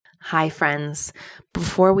Hi, friends.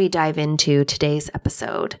 Before we dive into today's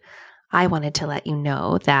episode, I wanted to let you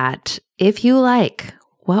know that if you like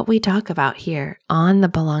what we talk about here on the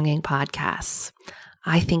Belonging Podcasts,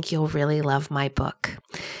 I think you'll really love my book.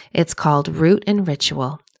 It's called Root and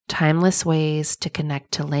Ritual: Timeless Ways to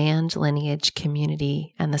Connect to Land, Lineage,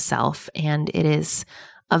 Community, and the Self. And it is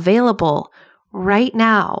available right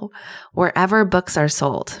now wherever books are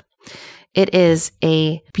sold. It is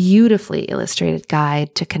a beautifully illustrated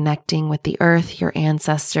guide to connecting with the earth, your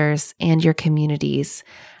ancestors, and your communities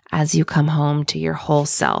as you come home to your whole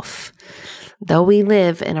self. Though we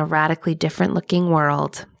live in a radically different looking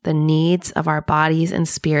world, the needs of our bodies and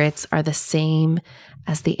spirits are the same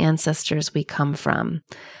as the ancestors we come from.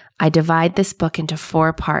 I divide this book into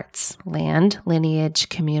 4 parts: land, lineage,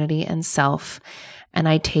 community, and self. And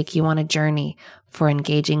I take you on a journey for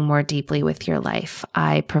engaging more deeply with your life.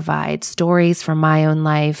 I provide stories from my own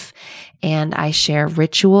life, and I share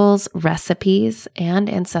rituals, recipes, and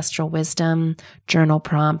ancestral wisdom, journal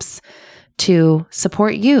prompts to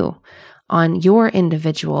support you on your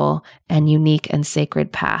individual and unique and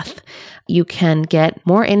sacred path. You can get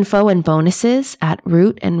more info and bonuses at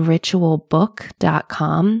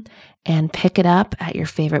rootandritualbook.com and pick it up at your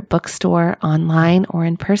favorite bookstore, online, or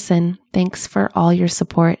in person. Thanks for all your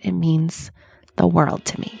support. It means the world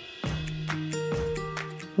to me.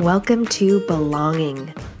 Welcome to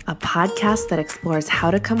Belonging, a podcast that explores how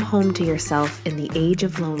to come home to yourself in the age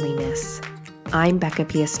of loneliness. I'm Becca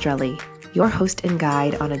Piastrelli, your host and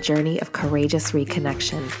guide on a journey of courageous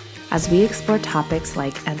reconnection, as we explore topics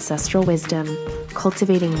like ancestral wisdom,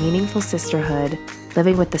 cultivating meaningful sisterhood,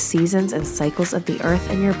 living with the seasons and cycles of the earth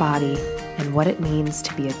and your body, and what it means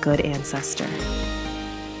to be a good ancestor.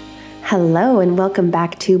 Hello, and welcome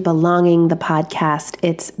back to Belonging, the podcast.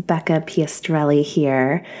 It's Becca Piastrelli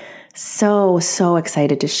here. So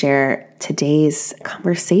excited to share today's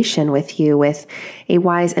conversation with you with a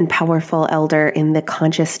wise and powerful elder in the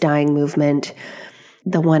conscious dying movement,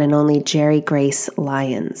 the one and only Jerry Grace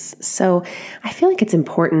Lyons. So I feel like it's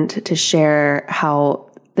important to share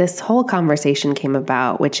how this whole conversation came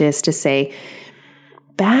about, which is to say,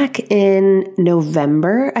 back in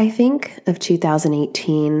November, I think, of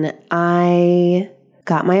 2018, I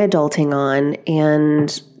got my adulting on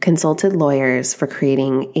and consulted lawyers for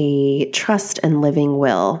creating a trust and living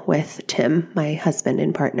will with Tim, my husband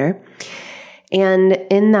and partner. And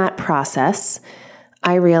in that process,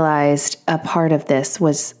 I realized a part of this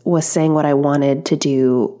was saying what I wanted to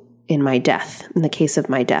do in my death, in the case of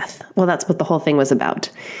my death. Well, that's what the whole thing was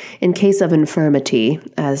about. In case of infirmity,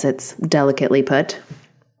 as it's delicately put,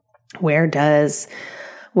 where do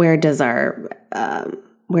our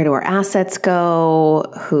assets go?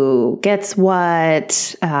 Who gets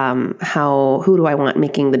what? Who do I want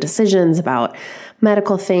making the decisions about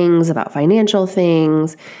medical things, about financial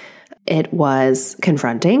things? It was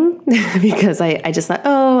confronting because I just thought,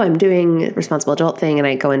 I'm doing a responsible adult thing. And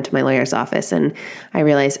I go into my lawyer's office and I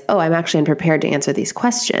realize, I'm actually unprepared to answer these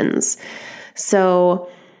questions. So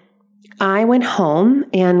I went home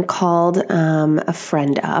and called a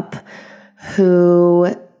friend up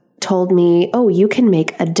who told me, you can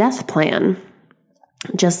make a death plan,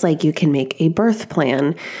 just like you can make a birth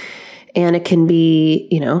plan. And it can be,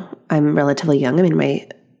 I'm relatively young. I'm in my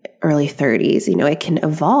early 30s. It can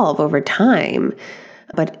evolve over time,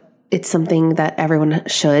 but it's something that everyone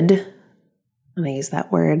should, and I use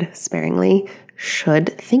that word sparingly,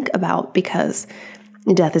 should think about, because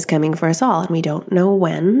death is coming for us all and we don't know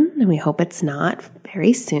when, and we hope it's not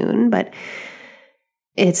very soon, but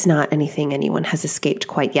it's not anything anyone has escaped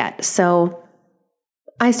quite yet. So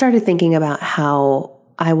I started thinking about how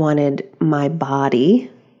I wanted my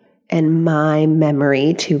body and my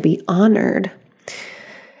memory to be honored.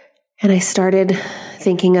 And I started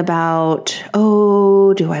thinking about,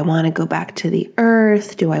 do I want to go back to the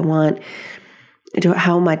earth?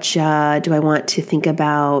 How much do I want to think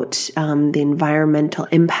about the environmental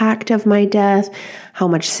impact of my death? How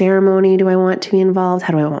much ceremony do I want to be involved?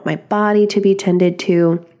 How do I want my body to be tended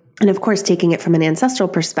to? And of course, taking it from an ancestral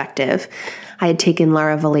perspective, I had taken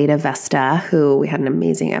Lara Valeda Vesta, who we had an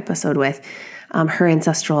amazing episode with, her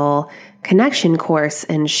ancestral connection course,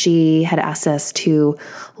 and she had asked us to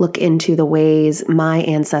look into the ways my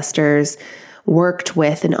ancestors worked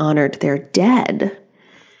with and honored their dead,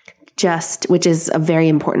 which is a very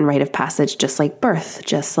important rite of passage, just like birth,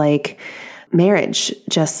 just like marriage,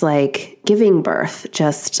 just like giving birth,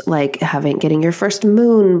 just like getting your first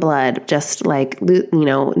moon blood, just like,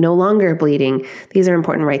 no longer bleeding. These are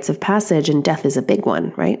important rites of passage, and death is a big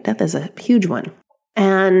one, right? Death is a huge one.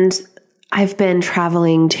 And I've been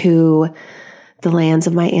traveling to the lands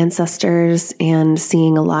of my ancestors and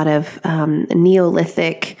seeing a lot of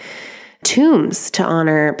Neolithic tombs to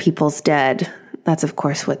honor people's dead. That's, of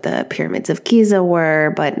course, what the pyramids of Giza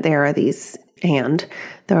were, but there are these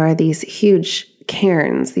huge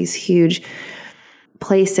cairns, these huge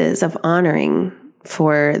places of honoring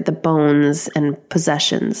for the bones and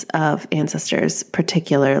possessions of ancestors,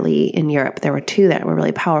 particularly in Europe. There were two that were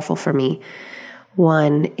really powerful for me.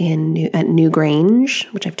 One at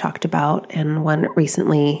Newgrange, which I've talked about, and one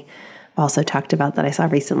recently also talked about that I saw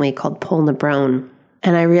recently called Polnabrone.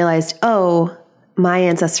 And I realized, my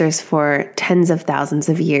ancestors for tens of thousands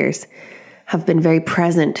of years have been very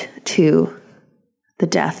present to the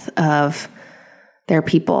death of their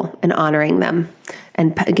people and honoring them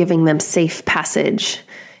and giving them safe passage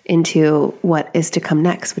into what is to come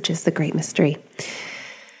next, which is the great mystery.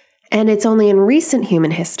 And it's only in recent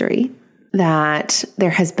human history that there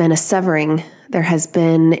has been a severing, there has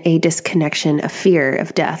been a disconnection, a fear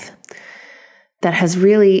of death that has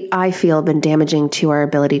really, I feel, been damaging to our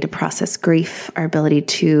ability to process grief, our ability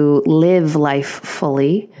to live life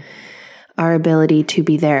fully, our ability to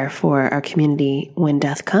be there for our community when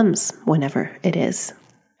death comes, whenever it is.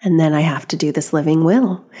 And then I have to do this living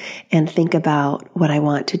will and think about what I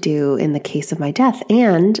want to do in the case of my death.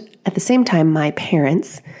 And at the same time, my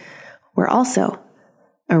parents were also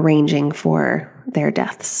arranging for their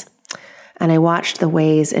deaths. And I watched the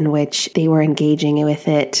ways in which they were engaging with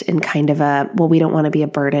it in kind of we don't want to be a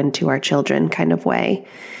burden to our children kind of way.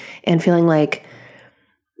 And feeling like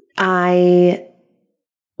I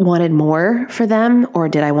wanted more for them, or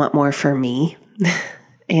did I want more for me?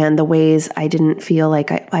 And the ways I didn't feel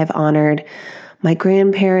like I've honored my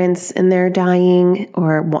grandparents in their dying,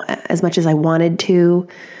 or as much as I wanted to,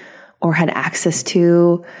 or had access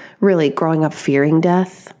to, really growing up fearing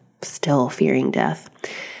death, still fearing death.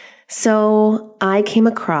 So I came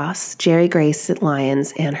across Jerry Grace at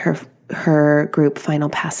Lyons and her group Final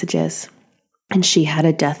Passages. And she had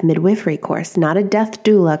a death midwifery course, not a death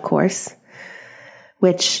doula course,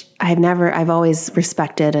 which I've always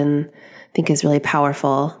respected and think is really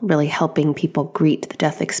powerful, really helping people greet the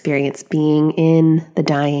death experience, being in the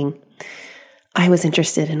dying. I was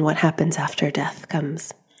interested in what happens after death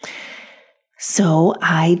comes. So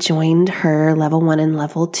I joined her level 1 and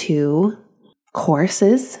level 2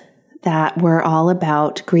 courses that were all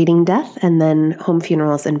about greeting death and then home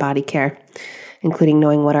funerals and body care, including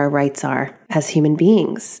knowing what our rights are as human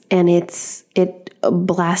beings. And it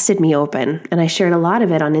blasted me open. And I shared a lot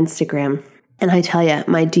of it on Instagram. And I tell you,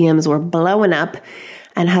 my DMs were blowing up,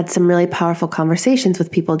 and had some really powerful conversations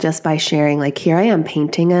with people just by sharing, like, here I am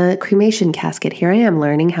painting a cremation casket. Here I am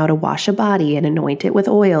learning how to wash a body and anoint it with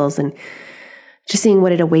oils, and just seeing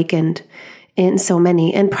what it awakened in so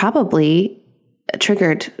many, and probably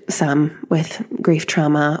triggered some with grief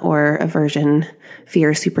trauma or aversion,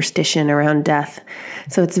 fear, superstition around death.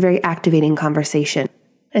 So it's a very activating conversation.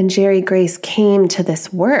 And Jerry Grace came to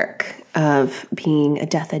this work of being a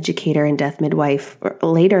death educator and death midwife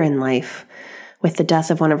later in life with the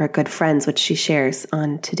death of one of her good friends, which she shares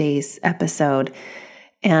on today's episode,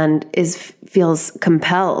 and feels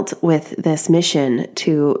compelled with this mission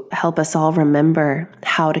to help us all remember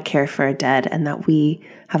how to care for our dead, and that we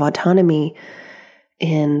have autonomy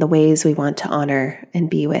in the ways we want to honor and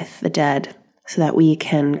be with the dead, so that we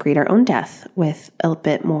can greet our own death with a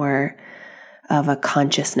bit more of a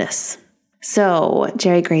consciousness. So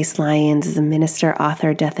Jerry Grace Lyons is a minister,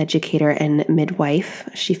 author, death educator, and midwife.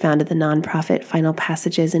 She founded the nonprofit Final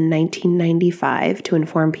Passages in 1995 to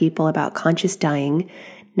inform people about conscious dying,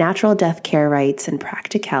 natural death care rights and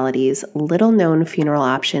practicalities, little-known funeral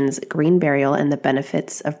options, green burial, and the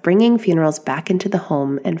benefits of bringing funerals back into the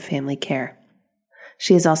home and family care.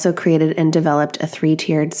 She has also created and developed a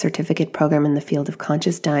 3-tiered certificate program in the field of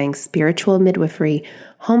conscious dying, spiritual midwifery,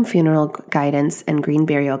 home funeral guidance, and green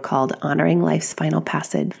burial called Honoring Life's Final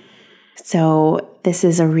Passage. So this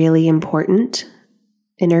is a really important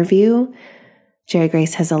interview. Jerry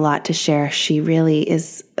Grace has a lot to share. She really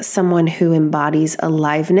is someone who embodies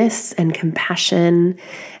aliveness and compassion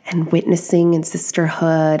and witnessing and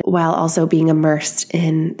sisterhood while also being immersed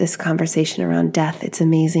in this conversation around death. It's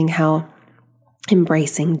amazing how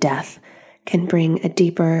embracing death can bring a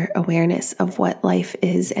deeper awareness of what life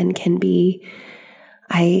is and can be.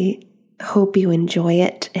 I hope you enjoy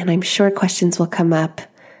it, and I'm sure questions will come up,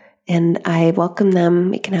 and I welcome them.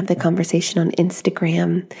 We can have the conversation on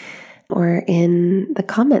Instagram or in the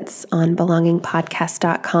comments on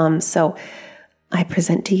belongingpodcast.com. So I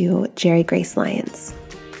present to you Jerry Grace Lyons.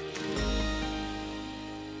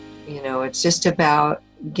 It's just about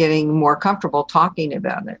getting more comfortable talking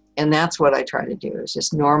about it. And that's what I try to do, is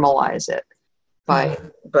just normalize it by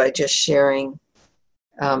just sharing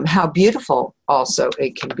how beautiful also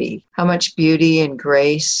it can be, how much beauty and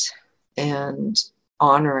grace and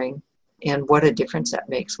honoring, and what a difference that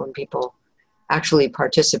makes when people actually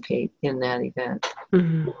participate in that event.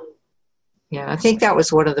 Mm-hmm. Yeah, I think that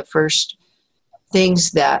was one of the first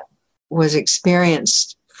things that was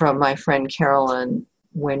experienced from my friend Carolyn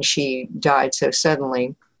when she died so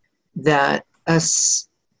suddenly, that us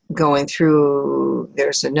going through,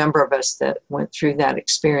 there's a number of us that went through that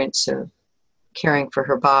experience of caring for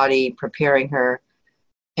her body, preparing her,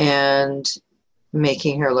 and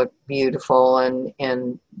making her look beautiful,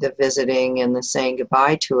 and the visiting and the saying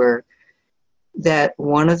goodbye to her, that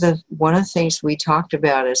one of the things we talked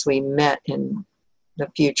about as we met in the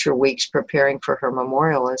future weeks preparing for her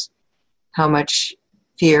memorial is how much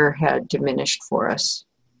fear had diminished for us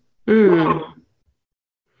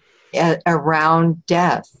around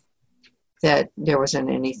death, that there wasn't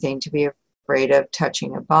anything to be afraid of,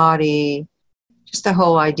 touching a body, just the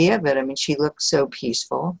whole idea of it. I mean, she looked so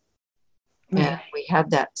peaceful, and we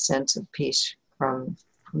had that sense of peace from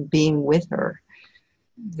being with her,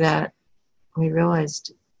 that we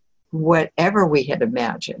realized whatever we had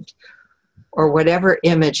imagined or whatever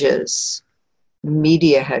images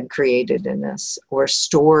media had created in us or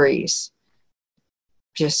stories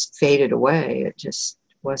just faded away. It just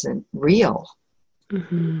wasn't real.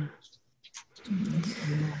 Mm-hmm.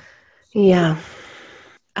 Yeah.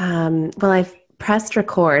 Well, I've pressed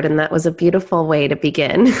record, and that was a beautiful way to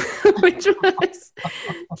begin, which was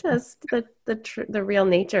just the real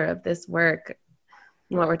nature of this work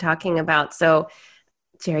and what we're talking about. So,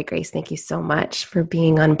 Jerry Grace, thank you so much for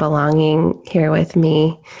being on Belonging here with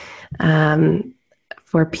me.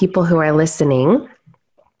 For people who are listening,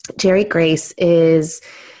 Jerry Grace is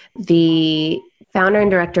the founder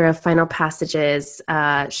and director of Final Passages.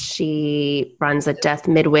 She runs a death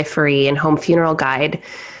midwifery and home funeral guide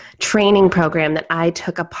training program that I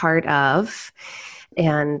took a part of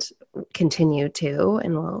and continue to,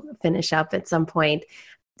 and will finish up at some point,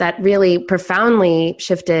 that really profoundly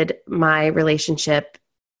shifted my relationship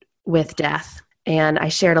with death. And I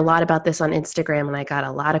shared a lot about this on Instagram, and I got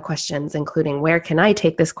a lot of questions, including, where can I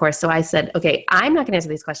take this course? So I said, okay, I'm not going to answer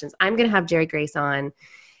these questions. I'm going to have Jerry Grace on,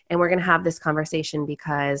 and we're going to have this conversation,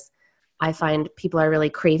 because I find people are really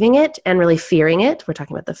craving it and really fearing it. We're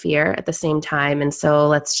talking about the fear at the same time. And so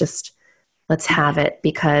let's have it,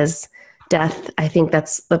 because death, I think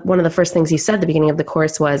that's one of the first things you said at the beginning of the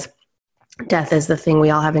course was, death is the thing we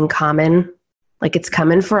all have in common. Like, it's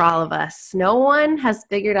coming for all of us. No one has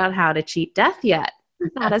figured out how to cheat death yet.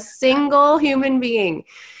 Not a single human being.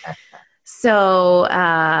 So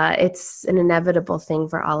it's an inevitable thing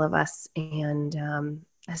for all of us. And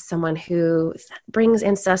as someone who brings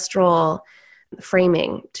ancestral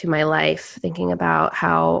framing to my life, thinking about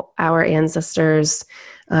how our ancestors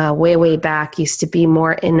way, way back used to be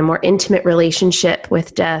in a more intimate relationship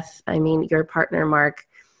with death. I mean, your partner, Mark,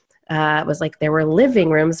 it was like there were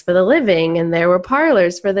living rooms for the living and there were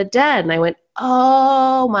parlors for the dead. And I went,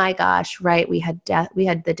 oh my gosh, right. We had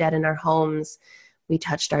the dead in our homes. We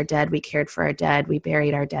touched our dead. We cared for our dead. We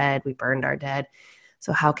buried our dead. We burned our dead.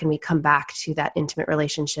 So how can we come back to that intimate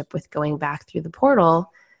relationship with going back through the portal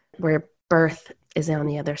where birth is on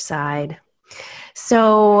the other side?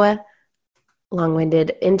 So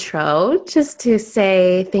long-winded intro, just to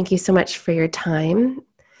say thank you so much for your time.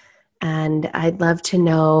 And I'd love to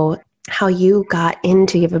know how you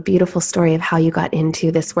have a beautiful story of how you got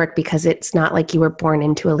into this work, because it's not like you were born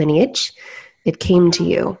into a lineage. It came to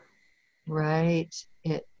you. Right.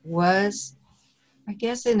 It was, I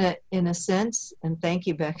guess, in a sense, and thank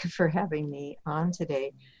you, Becca, for having me on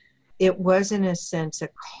today. It was, in a sense, a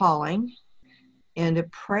calling and a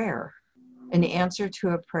prayer, an answer to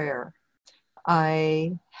a prayer.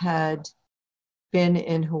 I had been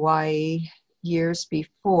in Hawaii years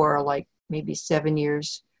before, like maybe 7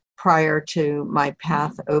 years prior to my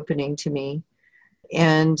path opening to me.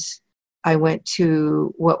 And I went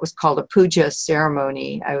to what was called a puja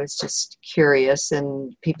ceremony. I was just curious,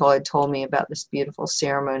 and people had told me about this beautiful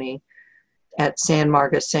ceremony at San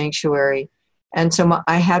Marga Sanctuary. And so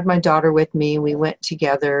I had my daughter with me. We went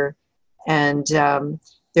together, and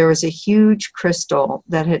there was a huge crystal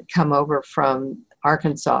that had come over from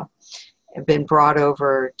Arkansas, had been brought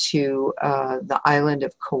over to the island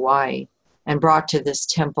of Kauai and brought to this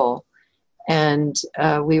temple. And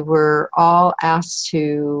we were all asked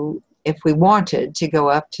to, if we wanted, to go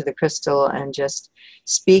up to the crystal and just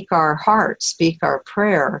speak our heart, speak our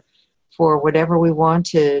prayer for whatever we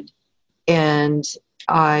wanted. And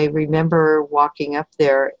I remember walking up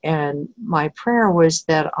there, and my prayer was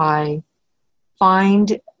that I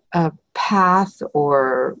find a path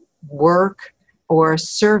or work or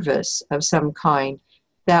service of some kind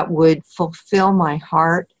that would fulfill my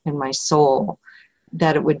heart and my soul,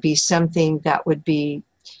 that it would be something that would be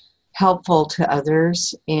helpful to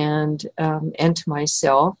others and to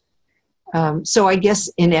myself. So I guess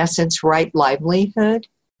in essence, right livelihood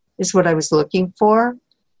is what I was looking for,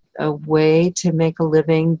 a way to make a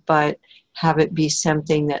living, but have it be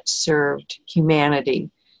something that served humanity.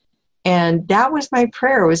 And that was my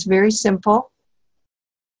prayer. It was very simple.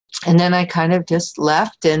 And then I kind of just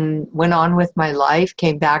left and went on with my life,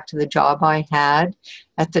 came back to the job I had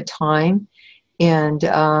at the time. And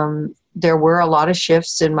there were a lot of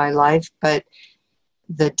shifts in my life, but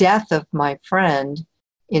the death of my friend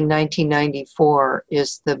in 1994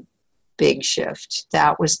 is the big shift.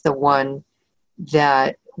 That was the one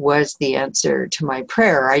that was the answer to my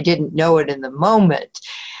prayer. I didn't know it in the moment,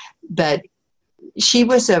 but she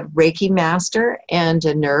was a Reiki master and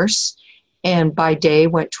a nurse, and by day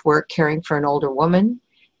went to work caring for an older woman.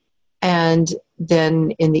 And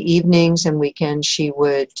then in the evenings and weekends, she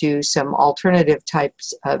would do some alternative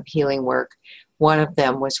types of healing work. One of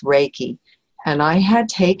them was Reiki. And I had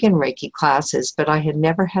taken Reiki classes, but I had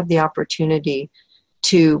never had the opportunity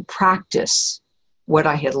to practice what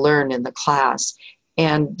I had learned in the class.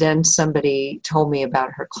 And then somebody told me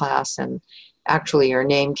about her class, and actually her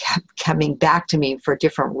name kept coming back to me for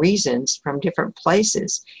different reasons from different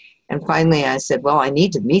places. And finally I said, well, I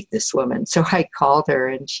need to meet this woman. So I called her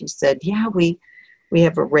and she said, yeah, we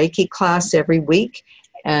have a Reiki class every week,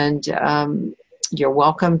 and you're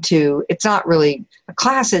welcome to, it's not really a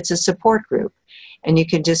class, it's a support group. And you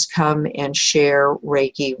can just come and share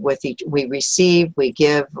Reiki with each. We receive, we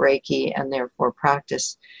give Reiki, and therefore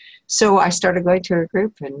practice. So I started going to her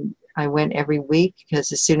group, and I went every week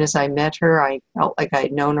because as soon as I met her, I felt like I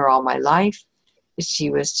had known her all my life.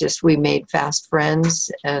 She was just, we made fast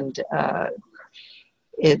friends, and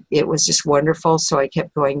it was just wonderful. So I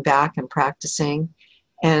kept going back and practicing.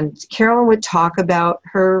 And Carolyn would talk about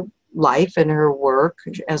her life and her work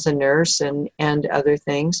as a nurse and other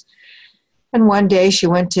things. And one day she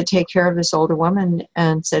went to take care of this older woman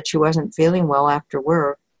and said she wasn't feeling well after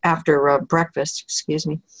breakfast, excuse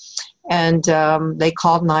me. And they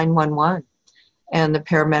called 911, and the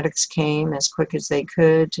paramedics came as quick as they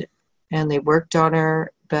could, and they worked on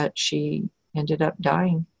her, but she ended up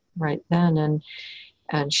dying right then.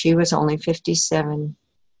 And she was only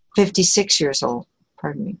 56 years old,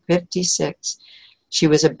 56. She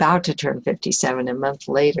was about to turn 57 a month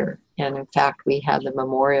later. And in fact, we had the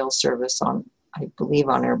memorial service on, I believe,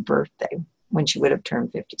 on her birthday when she would have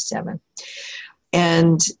turned 57.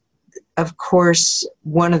 And of course,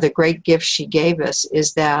 one of the great gifts she gave us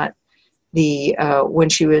is that when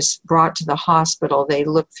she was brought to the hospital, they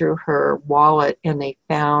looked through her wallet and they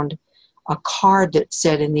found a card that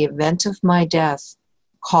said, in the event of my death,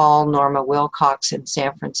 call Norma Wilcox in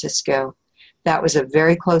San Francisco. That was a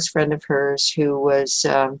very close friend of hers who was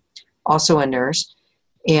also a nurse.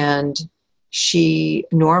 And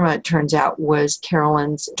Norma, it turns out, was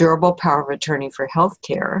Carolyn's durable power of attorney for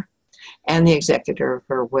healthcare and the executor of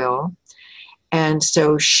her will. And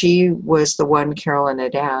so she was the one Carolyn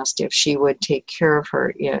had asked if she would take care of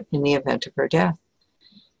her in the event of her death.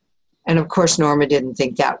 And of course, Norma didn't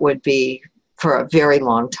think that would be for a very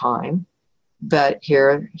long time. But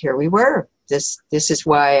here we were. This is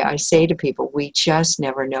why I say to people, we just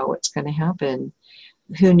never know what's going to happen.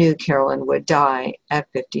 Who knew Carolyn would die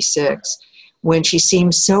at 56 when she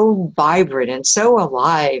seemed so vibrant and so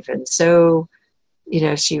alive and so,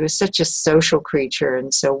 she was such a social creature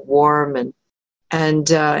and so warm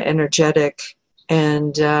and energetic.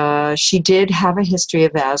 And she did have a history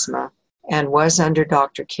of asthma and was under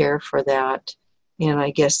doctor care for that. And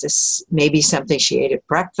I guess this may be something she ate at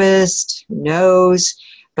breakfast, who knows?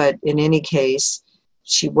 But in any case,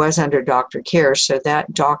 she was under doctor care. So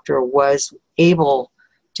that doctor was able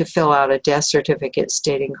to fill out a death certificate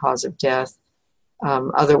stating cause of death.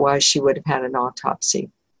 Otherwise, she would have had an autopsy.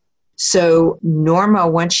 So Norma,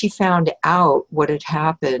 once she found out what had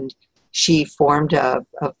happened, she formed a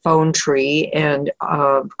phone tree and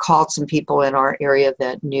called some people in our area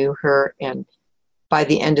that knew her. And by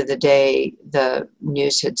the end of the day, the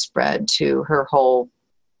news had spread to her whole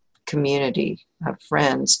community of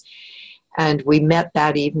friends. And we met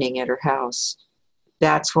that evening at her house.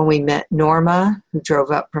 That's when we met Norma, who drove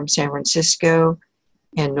up from San Francisco.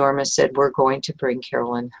 And Norma said, we're going to bring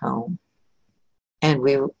Carolyn home. And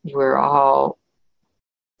we were all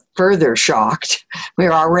further shocked. We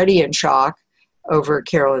were already in shock over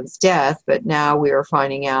Carolyn's death, but now we were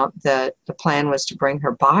finding out that the plan was to bring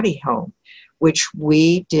her body home, which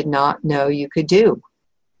we did not know you could do.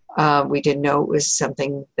 We didn't know it was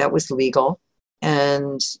something that was legal.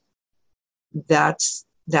 And that's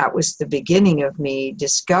that was the beginning of me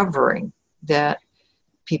discovering that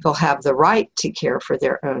people have the right to care for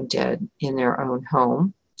their own dead in their own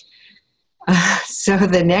home. So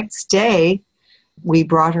the next day, we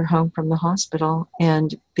brought her home from the hospital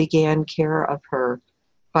and began care of her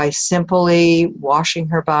by simply washing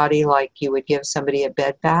her body like you would give somebody a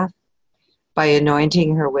bed bath, by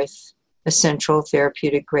anointing her with essential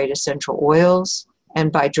therapeutic grade essential oils,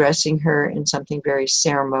 and by dressing her in something very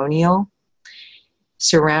ceremonial,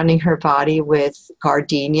 surrounding her body with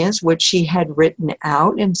gardenias, which she had written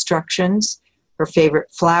out instructions, her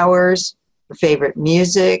favorite flowers, her favorite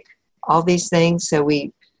music, all these things. So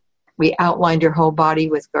we outlined her whole body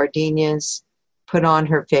with gardenias, put on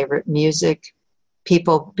her favorite music.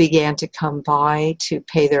 People began to come by to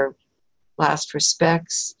pay their last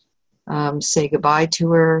respects, say goodbye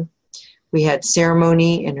to her. We had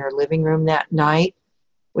ceremony in her living room that night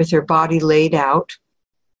with her body laid out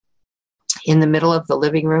in the middle of the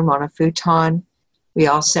living room on a futon. We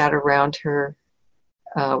all sat around her,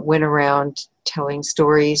 went around telling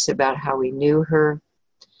stories about how we knew her.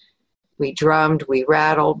 We drummed, we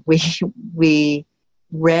rattled, we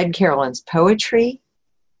read Carolyn's poetry.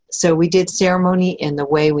 So we did ceremony in the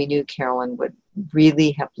way we knew Carolyn would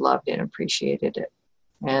really have loved and appreciated it.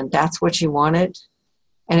 And that's what she wanted.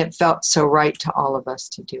 And it felt so right to all of us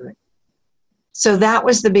to do it. So that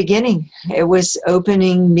was the beginning. It was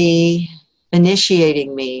opening me,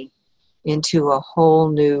 initiating me into a whole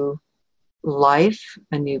new life,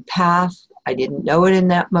 a new path. I didn't know it in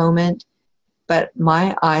that moment, but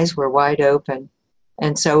my eyes were wide open,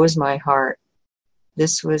 and so was my heart.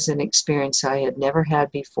 This was an experience I had never had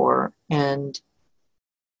before, and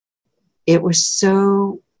it was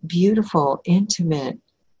so beautiful, intimate,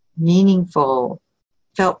 meaningful,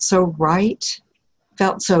 felt so right,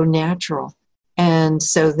 felt so natural. And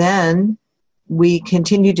so then we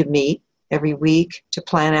continued to meet every week to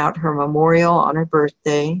plan out her memorial on her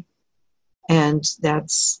birthday. And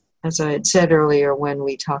that's, as I had said earlier, when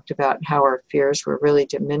we talked about how our fears were really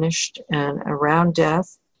diminished and around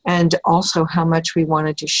death, and also how much we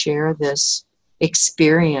wanted to share this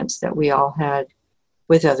experience that we all had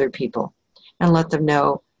with other people and let them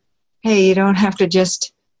know, hey, you don't have to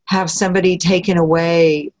just have somebody taken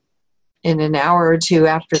away in an hour or two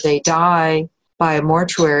after they die by a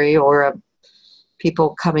mortuary or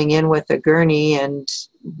people coming in with a gurney and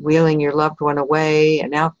wheeling your loved one away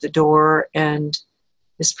and out the door, and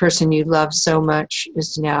this person you love so much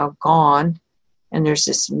is now gone, and there's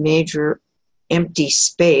this major empty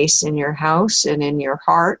space in your house and in your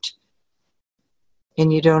heart,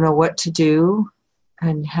 and you don't know what to do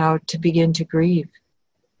and how to begin to grieve.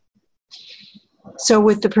 So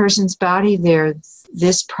with the person's body there,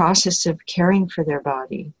 this process of caring for their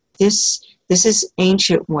body, this is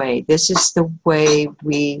ancient way. This is the way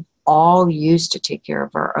we all used to take care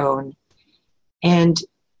of our own. And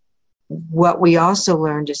what we also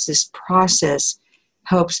learned is this process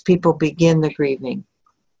helps people begin the grieving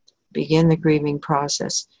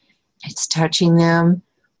process. It's touching them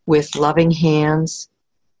with loving hands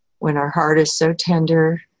when our heart is so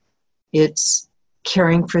tender. It's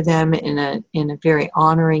caring for them in a very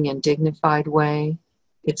honoring and dignified way.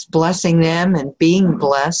 It's blessing them and being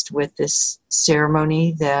blessed with this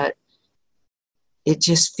ceremony that it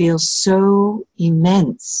just feels so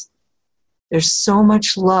immense. There's so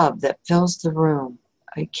much love that fills the room.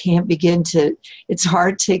 I can't begin to, it's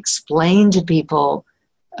hard to explain to people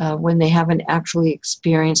when they haven't actually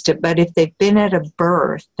experienced it. But if they've been at a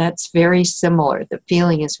birth, that's very similar. The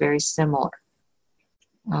feeling is very similar.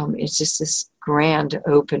 It's just this grand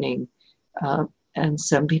opening. And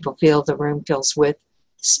some people feel the room fills with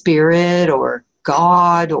spirit or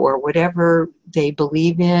God or whatever they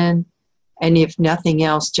believe in. And if nothing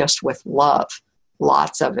else, just with love,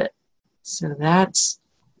 lots of it. So that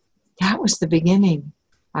was the beginning.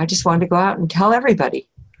 I just wanted to go out and tell everybody.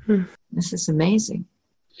 This is amazing.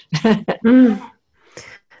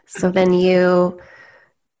 So then you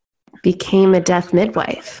became a death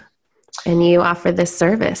midwife and you offer this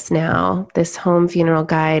service now, this home funeral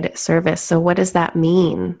guide service. So what does that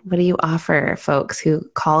mean? What do you offer folks who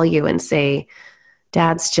call you and say,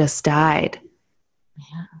 Dad's just died?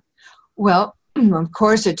 Yeah. Well, of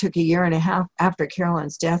course, it took a year and a half after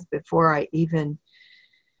Carolyn's death before I even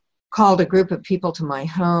called a group of people to my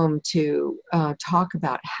home to talk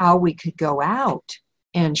about how we could go out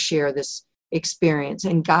and share this experience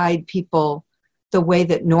and guide people the way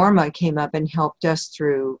that Norma came up and helped us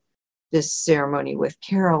through this ceremony with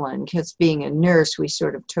Carolyn. Because being a nurse, we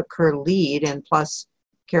sort of took her lead, and plus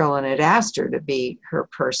Carolyn had asked her to be her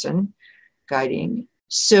person guiding.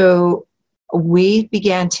 So we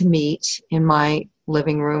began to meet in my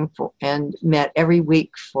living room and met every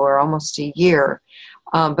week for almost a year.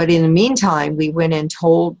 But in the meantime, we went and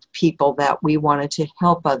told people that we wanted to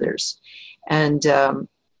help others. And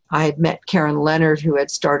I had met Karen Leonard, who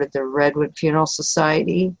had started the Redwood Funeral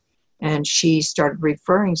Society, and she started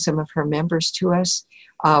referring some of her members to us.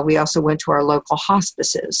 We also went to our local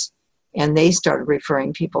hospices, and they started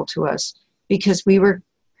referring people to us because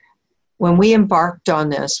when we embarked on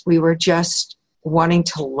this, we were just wanting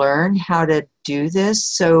to learn how to do this.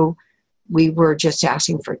 So we were just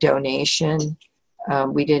asking for donation.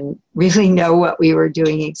 We didn't really know what we were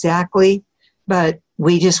doing exactly, but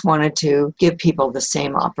we just wanted to give people the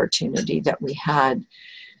same opportunity that we had.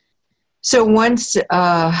 So once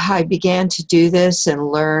I began to do this and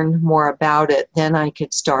learn more about it, then I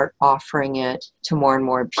could start offering it to more and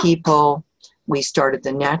more people. We started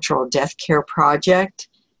the Natural Death Care Project,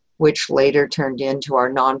 which later turned into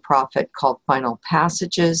our nonprofit called Final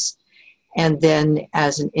Passages. And then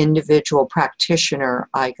as an individual practitioner,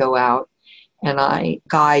 I go out and I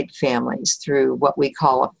guide families through what we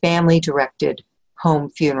call a family-directed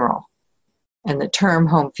home funeral. And the term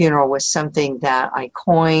home funeral was something that I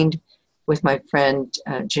coined with my friend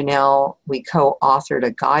Janelle. We co-authored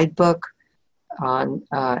a guidebook on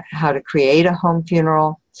how to create a home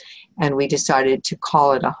funeral, and we decided to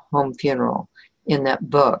call it a home funeral in that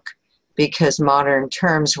book because modern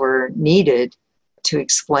terms were needed to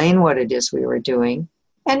explain what it is we were doing.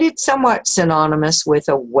 And it's somewhat synonymous with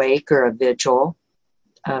a wake or a vigil.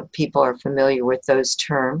 People are familiar with those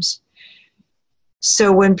terms.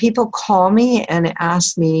 So when people call me and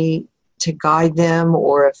ask me to guide them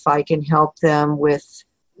or if I can help them with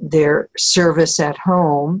their service at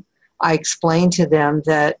home, I explain to them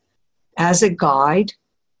that as a guide,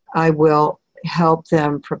 I will help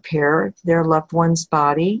them prepare their loved one's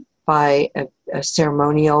body by a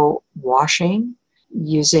ceremonial washing,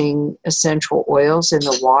 using essential oils in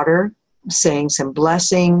the water, saying some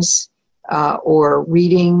blessings or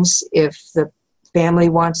readings. If the family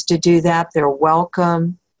wants to do that, they're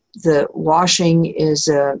welcome. The washing is,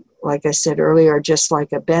 like I said earlier, just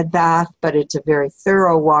like a bed bath, but it's a very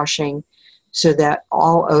thorough washing so that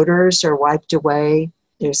all odors are wiped away.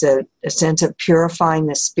 There's a sense of purifying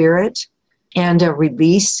the spirit and a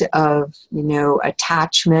release of,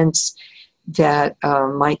 attachments that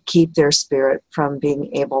might keep their spirit from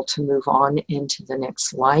being able to move on into the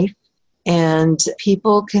next life. And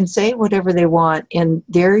people can say whatever they want, and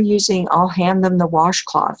I'll hand them the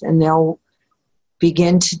washcloth, and they'll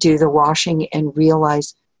begin to do the washing and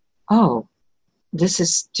realize, oh, this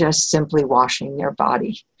is just simply washing their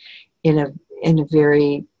body in a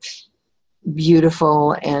very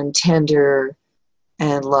beautiful and tender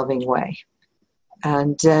and loving way.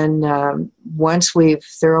 And then once we've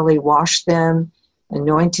thoroughly washed them,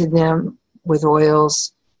 anointed them with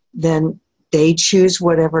oils, then they choose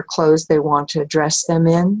whatever clothes they want to dress them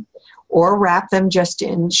in or wrap them just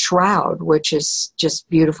in shroud, which is just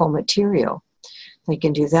beautiful material. They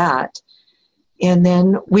can do that. And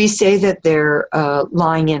then we say that they're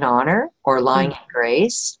lying in honor or lying in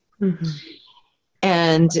grace. Mm-hmm.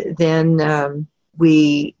 And then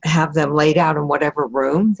we have them laid out in whatever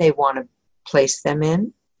room they want to place them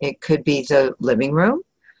in. It could be the living room.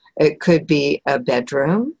 It could be a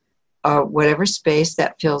bedroom, or whatever space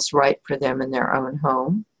that feels right for them in their own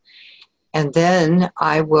home. And then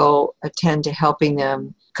I will attend to helping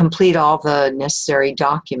them complete all the necessary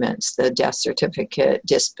documents, the death certificate,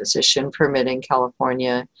 disposition permit in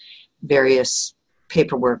California, various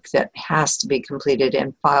paperwork that has to be completed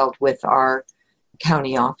and filed with our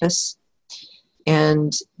county office.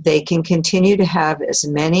 And they can continue to have as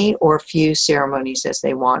many or few ceremonies as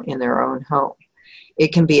they want in their own home.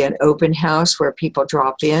 It can be an open house where people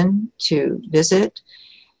drop in to visit,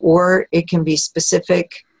 or it can be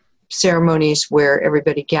specific ceremonies where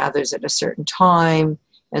everybody gathers at a certain time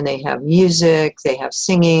and they have music, they have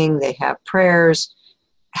singing, they have prayers,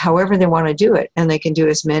 however they want to do it. And they can do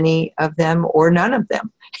as many of them or none of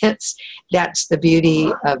them. That's the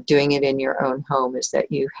beauty of doing it in your own home, is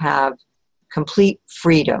that you have complete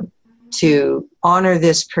freedom to honor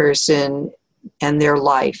this person and their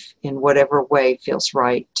life in whatever way feels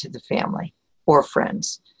right to the family or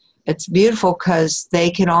friends. It's beautiful because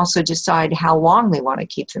they can also decide how long they want to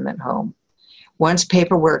keep them at home. Once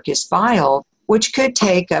paperwork is filed, which could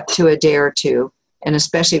take up to a day or two, and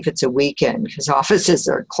especially if it's a weekend, because offices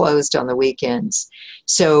are closed on the weekends.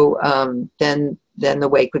 So then the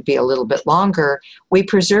wake would be a little bit longer. We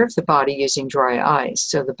preserve the body using dry ice,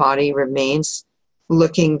 so the body remains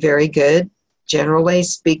looking very good. Generally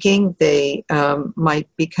speaking, they might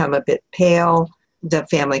become a bit pale. The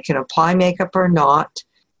family can apply makeup or not,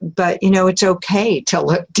 but it's okay to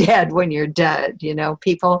look dead when you're dead.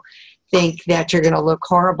 People think that you're going to look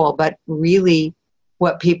horrible, but really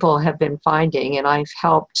what people have been finding, and I've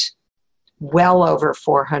helped well over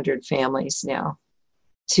 400 families now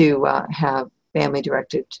to have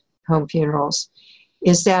family-directed home funerals,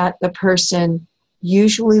 is that the person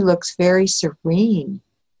usually looks very serene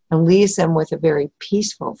and leaves them with a very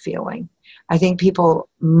peaceful feeling. I think people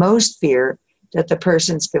most fear that the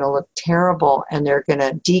person's going to look terrible and they're going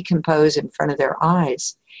to decompose in front of their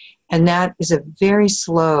eyes. And that is a very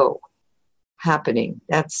slow happening.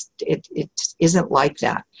 It isn't like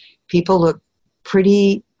that. People look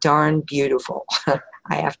pretty darn beautiful,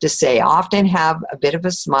 I have to say, often have a bit of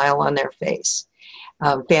a smile on their face.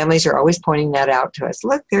 Families are always pointing that out to us.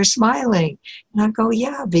 Look, they're smiling. And I go,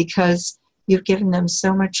 yeah, because you've given them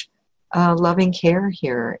so much loving care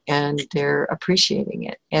here, and they're appreciating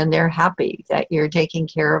it, and they're happy that you're taking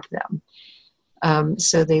care of them.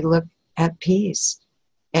 So they look at peace.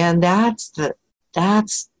 And that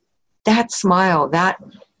smile, that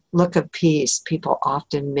look of peace, people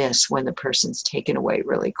often miss when the person's taken away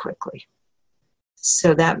really quickly.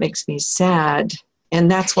 So that makes me sad.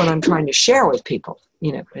 And that's what I'm trying to share with people,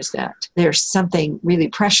 is that there's something really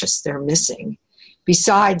precious they're missing.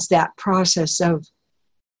 Besides that process of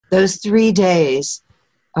those 3 days,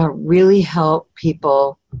 really help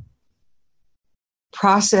people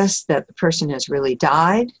process that the person has really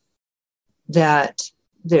died, that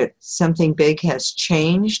something big has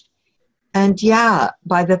changed. And yeah,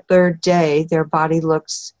 by the 3rd day, their body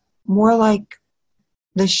looks more like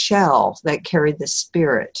the shell that carried the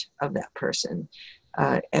spirit of that person.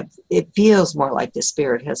 It feels more like the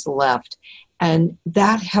spirit has left. And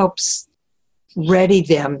that helps ready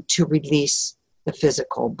them to release the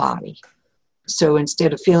physical body. So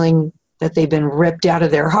instead of feeling that they've been ripped out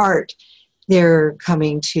of their heart, they're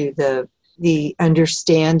coming to the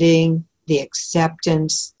understanding, the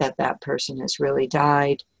acceptance that that person has really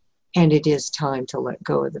died, and it is time to let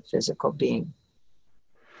go of the physical being.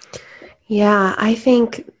 Yeah, I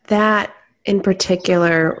think that in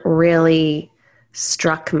particular really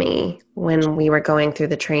struck me when we were going through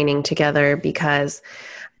the training together, because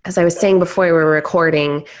as I was saying before we were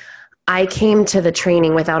recording, I came to the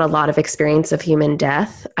training without a lot of experience of human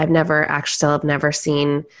death. I've never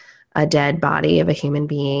seen a dead body of a human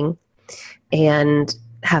being, and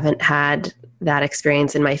haven't had that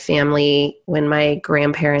experience in my family. When my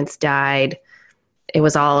grandparents died, it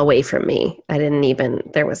was all away from me.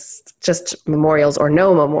 There was just memorials or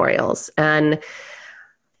no memorials. And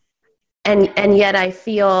yet I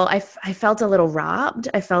felt a little robbed.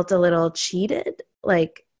 I felt a little cheated.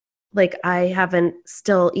 Like I haven't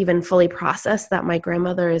still even fully processed that my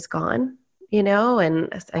grandmother is gone, and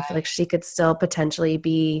I feel like she could still potentially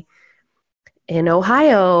be in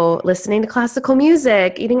Ohio listening to classical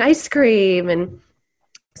music, eating ice cream. And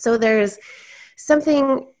so there's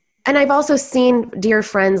something, and I've also seen dear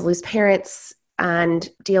friends lose parents and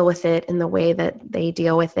deal with it in the way that they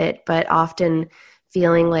deal with it, but often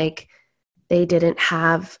feeling like they didn't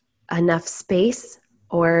have enough space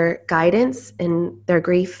or guidance in their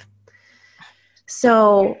grief.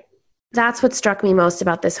 So that's what struck me most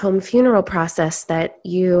about this home funeral process that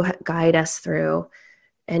you guide us through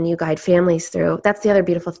and you guide families through. That's the other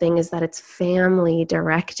beautiful thing, is that it's family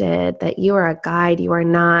directed, that you are a guide. You are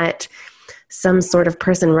not some sort of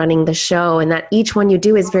person running the show, and that each one you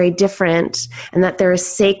do is very different, and that there is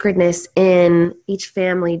sacredness in each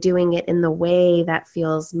family doing it in the way that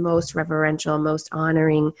feels most reverential, most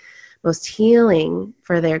honoring, most healing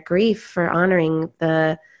for their grief, for honoring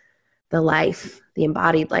the life, the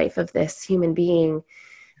embodied life of this human being.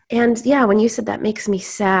 And yeah, when you said that makes me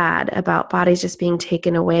sad about bodies just being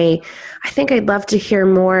taken away, I think I'd love to hear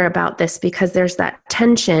more about this, because there's that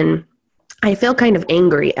tension. I feel kind of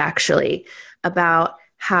angry, actually, about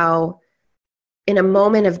how in a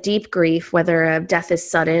moment of deep grief, whether a death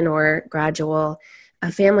is sudden or gradual,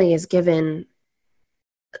 a family is given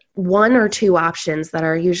 1 or 2 options that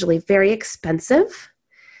are usually very expensive,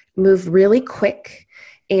 move really quick,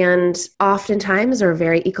 and oftentimes are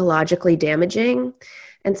very ecologically damaging.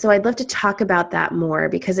 And so I'd love to talk about that more,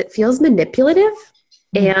 because it feels manipulative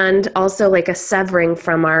and also like a severing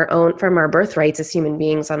from our birthrights as human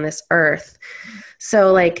beings on this earth.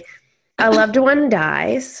 So like a loved one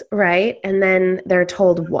dies, right? And then they're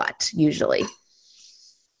told what usually?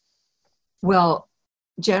 Well,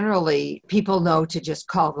 generally people know to just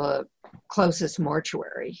call the closest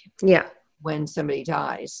mortuary. Yeah. When somebody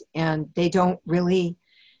dies, and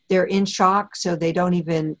they're in shock. So they don't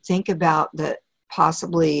even think about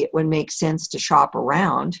possibly it would make sense to shop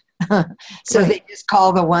around. So Right. they just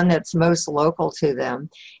call the one that's most local to them.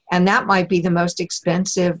 And that might be the most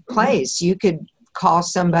expensive place. You could call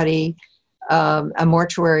somebody, a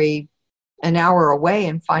mortuary, an hour away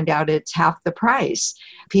and find out it's half the price.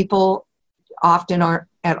 People often aren't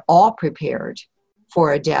at all prepared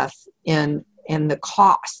for a death in the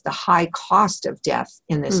cost, the high cost of death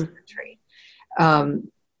in this country.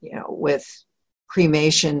 With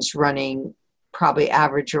cremations running probably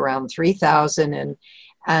average around 3,000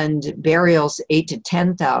 and burials 8 to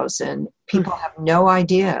 10,000. People have no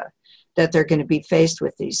idea that they're going to be faced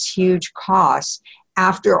with these huge costs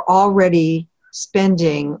after already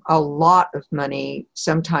spending a lot of money,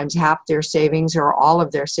 sometimes half their savings or all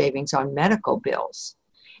of their savings on medical bills.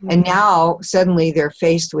 And now suddenly they're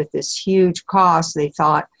faced with this huge cost. They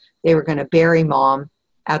thought they were going to bury mom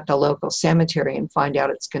at the local cemetery and find out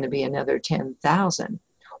it's going to be another 10,000.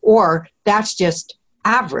 Or that's just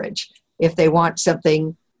average. If they want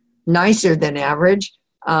something nicer than average,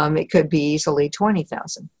 it could be easily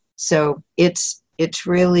 20,000. So it's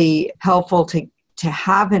really helpful to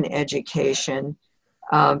have an education,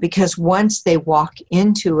 because once they walk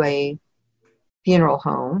into a funeral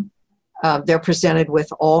home, they're presented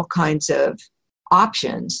with all kinds of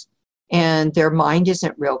options, and their mind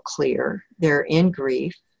isn't real clear. They're in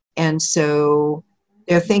grief. And so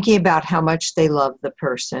they're thinking about how much they love the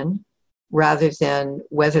person rather than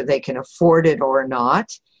whether they can afford it or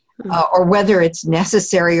not, or whether it's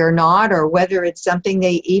necessary or not, or whether it's something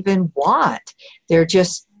they even want. They're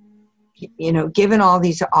just, given all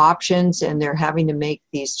these options, and they're having to make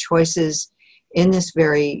these choices in this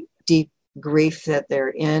very deep grief that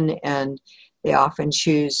they're in, and they often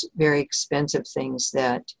choose very expensive things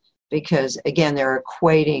because again, they're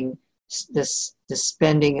equating the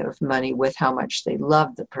spending of money with how much they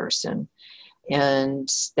love the person, and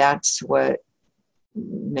that's what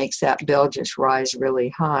makes that bill just rise really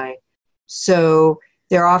high. So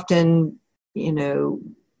they're often,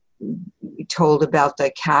 told about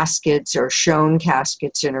the caskets or shown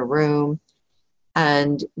caskets in a room,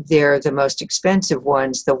 and they're the most expensive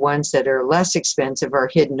ones. The ones that are less expensive are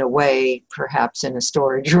hidden away, perhaps in a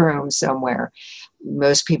storage room somewhere.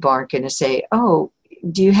 Most people aren't going to say, oh,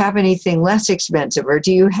 do you have anything less expensive? Or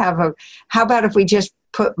do you have how about if we just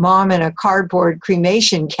put mom in a cardboard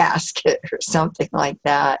cremation casket or something like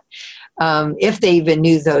that, if they even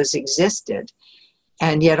knew those existed.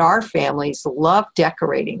 And yet our families love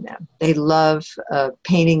decorating them. They love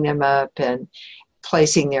painting them up and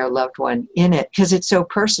placing their loved one in it because it's so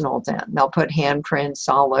personal then. They'll put handprints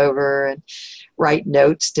all over and write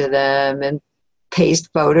notes to them and paste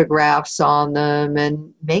photographs on them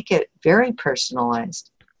and make it very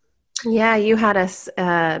personalized. Yeah, you had us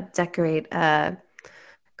decorate a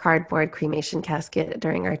cardboard cremation casket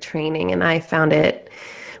during our training, and I found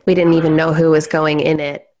we didn't even know who was going in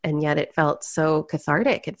it, and yet it felt so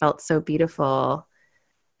cathartic. It felt so beautiful.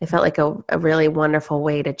 It felt like a really wonderful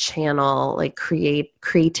way to channel like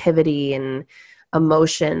creativity and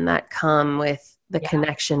emotion that come with the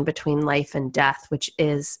connection between life and death, which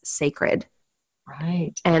is sacred.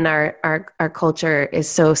 Right. And our culture is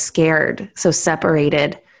so scared, so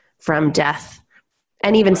separated from death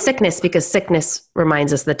and even sickness, because sickness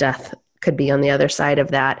reminds us that death could be on the other side of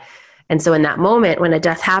that. And so in that moment when a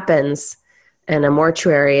death happens and a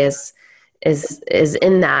mortuary is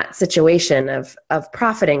in that situation of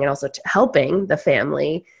profiting and also helping the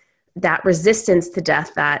family, that resistance to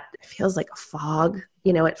death, that feels like a fog,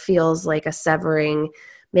 it feels like a severing,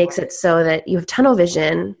 makes it so that you have tunnel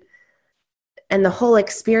vision, and the whole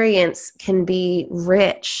experience can be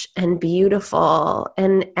rich and beautiful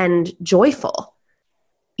and joyful,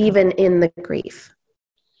 even in the grief.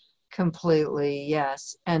 Completely,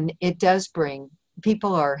 yes. And it does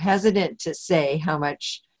people are hesitant to say how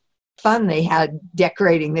much fun they had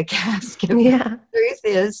decorating the casket. Yeah. The truth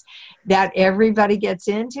is that everybody gets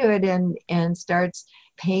into it and starts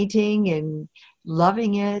painting and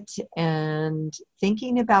loving it and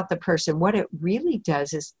thinking about the person. What it really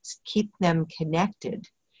does is keep them connected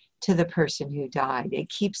to the person who died. It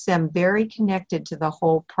keeps them very connected to the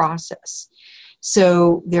whole process.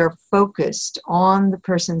 So they're focused on the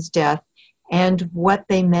person's death and what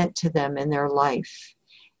they meant to them in their life.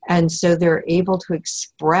 And so they're able to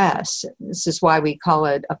express, this is why we call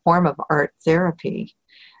it a form of art therapy.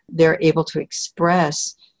 They're able to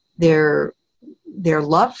express their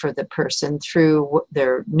love for the person through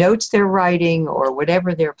their notes they're writing or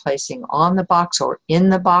whatever they're placing on the box or in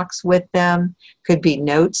the box with them. Could be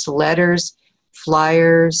notes, letters,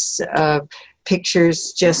 flyers,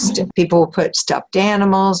 pictures, just people will put stuffed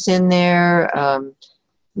animals in there,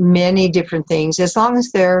 many different things. As long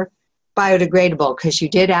as they're biodegradable, because you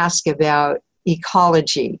did ask about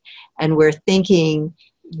ecology, and we're thinking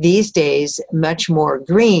these days much more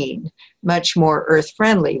green, much more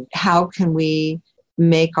earth-friendly. How can we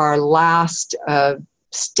make our last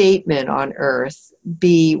statement on earth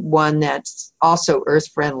be one that's also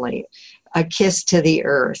earth-friendly, a kiss to the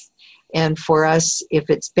earth? And for us, if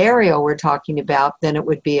it's burial we're talking about, then it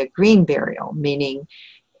would be a green burial, meaning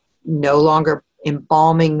no longer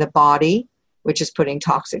embalming the body, which is putting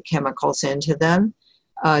toxic chemicals into them,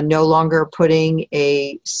 no longer putting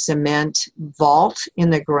a cement vault in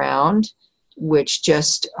the ground, which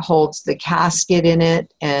just holds the casket in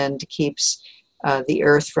it and keeps the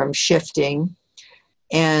earth from shifting,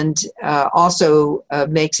 and also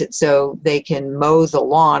makes it so they can mow the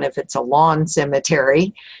lawn if it's a lawn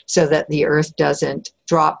cemetery, so that the earth doesn't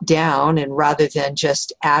drop down, and rather than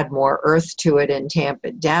just add more earth to it and tamp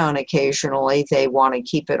it down occasionally, they want to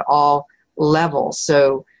keep it all level.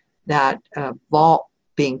 So that vault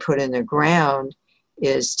being put in the ground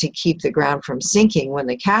is to keep the ground from sinking when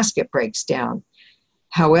the casket breaks down.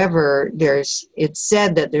 However, it's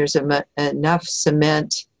said that there's enough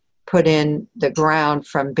cement put in the ground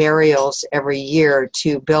from burials every year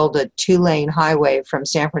to build a 2-lane highway from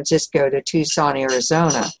San Francisco to Tucson,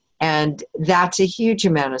 Arizona. And that's a huge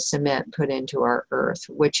amount of cement put into our earth,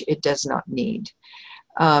 which it does not need.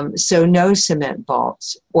 So no cement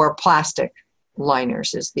vaults, or plastic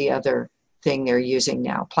liners is the other thing they're using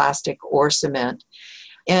now, plastic or cement.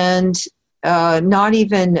 And not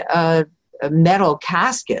even metal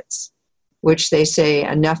caskets, which they say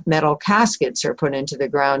enough metal caskets are put into the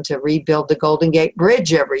ground to rebuild the Golden Gate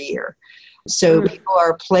Bridge every year. So people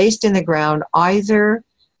are placed in the ground either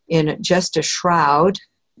in just a shroud,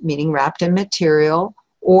 meaning wrapped in material,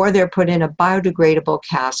 or they're put in a biodegradable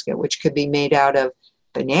casket, which could be made out of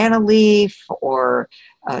banana leaf or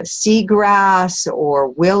seagrass or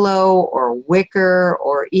willow or wicker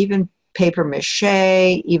or even paper mache,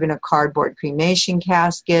 even a cardboard cremation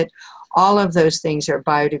casket. All of those things are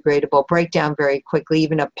biodegradable, break down very quickly.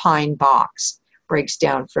 Even a pine box breaks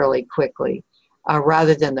down fairly quickly,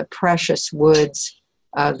 rather than the precious woods,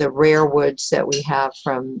 the rare woods that we have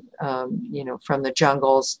from the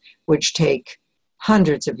jungles, which take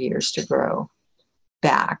hundreds of years to grow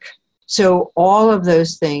back. So all of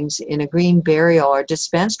those things in a green burial are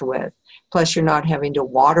dispensed with. Plus, you're not having to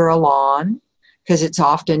water a lawn, because it's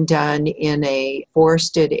often done in a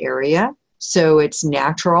forested area. So it's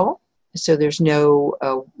natural. So there's no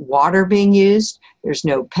water being used. There's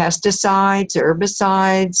no pesticides,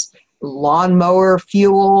 herbicides, lawnmower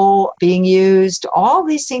fuel being used. All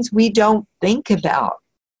these things we don't think about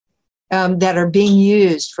that are being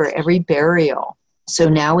used for every burial. So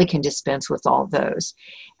now we can dispense with all those.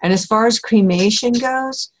 And as far as cremation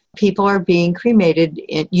goes, people are being cremated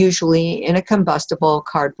usually in a combustible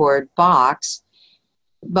cardboard box.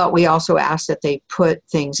 But we also ask that they put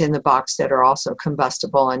things in the box that are also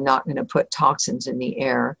combustible and not going to put toxins in the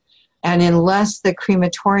air. And unless the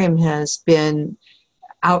crematorium has been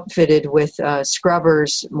outfitted with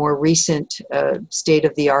scrubbers, more recent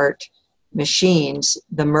state-of-the-art machines,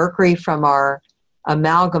 the mercury from our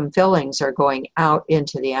amalgam fillings are going out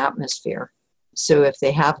into the atmosphere. So if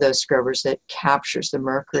they have those scrubbers, that captures the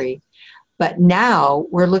mercury. But now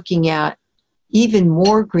we're looking at even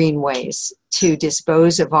more green ways to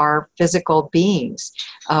dispose of our physical beings.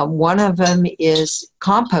 One of them is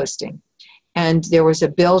composting. And there was a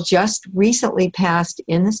bill just recently passed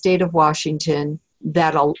in the state of Washington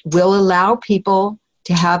that will allow people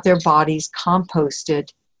to have their bodies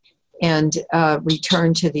composted and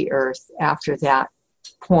returned to the earth after that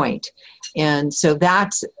point. And so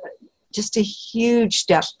that's just a huge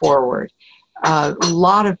step forward. A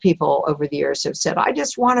lot of people over the years have said, I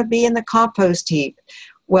just want to be in the compost heap.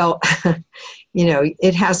 Well,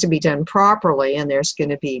 it has to be done properly, and there's going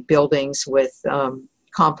to be buildings with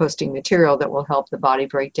composting material that will help the body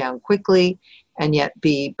break down quickly and yet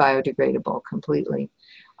be biodegradable completely.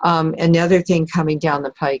 Another thing coming down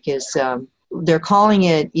the pike is they're calling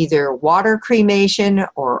it either water cremation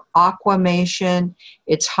or aquamation.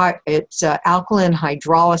 It's alkaline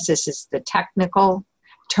hydrolysis is the technical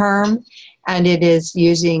term, and it is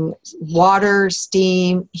using water,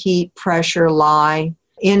 steam, heat, pressure, lye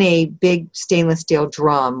in a big stainless steel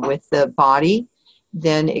drum with the body.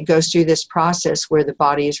 Then it goes through this process where the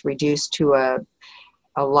body is reduced to a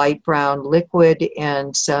light brown liquid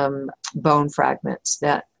and some bone fragments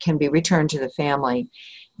that can be returned to the family.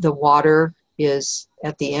 The water is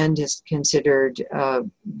at the end is considered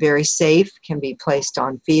very safe, can be placed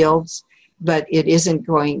on fields, but it isn't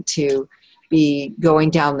going to be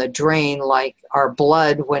going down the drain like our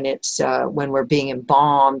blood when it's when we're being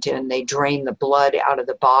embalmed and they drain the blood out of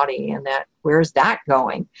the body, and that where's that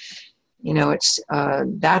going? It's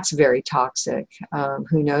that's very toxic.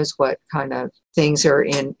 Who knows what kind of things are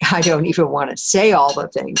in? I don't even want to say all the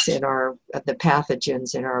things in the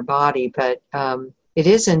pathogens in our body, but it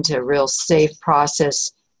isn't a real safe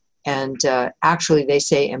process. And actually, they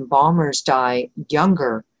say embalmers die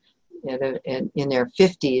younger, in their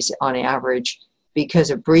 50s on average, because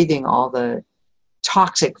of breathing all the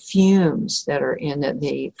toxic fumes that are in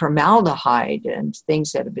the formaldehyde and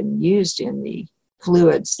things that have been used in the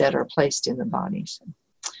fluids that are placed in the body. So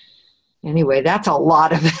anyway, that's a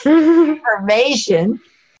lot of information.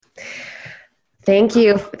 Thank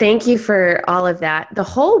you for all of that. The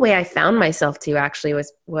whole way I found myself too actually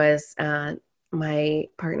was my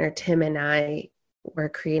partner Tim and I were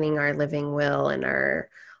creating our living will and our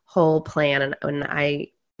whole plan, and when I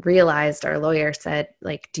realized, our lawyer said,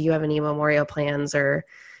 like, do you have any memorial plans or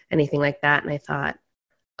anything like that? And I thought,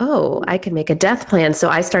 oh, I could make a death plan. So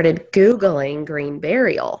I started Googling green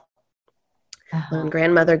burial on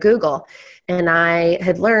Grandmother Google. And I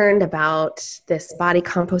had learned about this body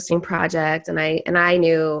composting project. And I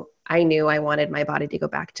knew I wanted my body to go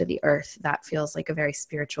back to the earth. That feels like a very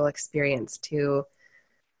spiritual experience, to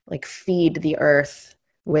like feed the earth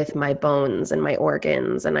with my bones and my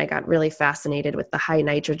organs. And I got really fascinated with the high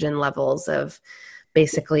nitrogen levels of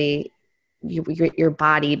basically your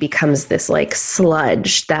body becomes this like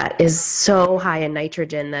sludge that is so high in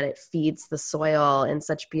nitrogen that it feeds the soil in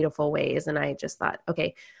such beautiful ways. And I just thought,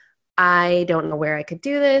 okay, I don't know where I could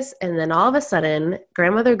do this. And then all of a sudden,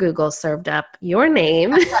 Grandmother Google served up your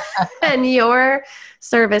name and your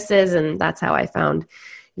services. And that's how I found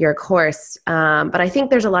your course. But I think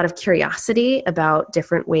there's a lot of curiosity about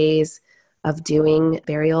different ways of doing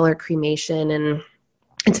burial or cremation. And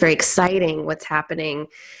it's very exciting what's happening.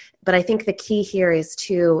 But I think the key here is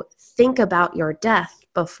to think about your death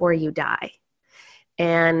before you die.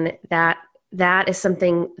 And that is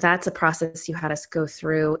something, that's a process you had us go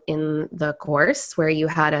through in the course, where you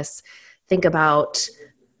had us think about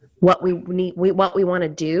what we need, what we want to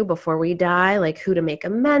do before we die, like who to make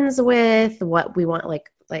amends with, what we want, like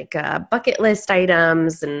bucket list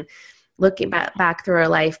items, and looking back through our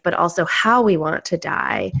life, but also how we want to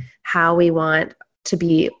die, how we want to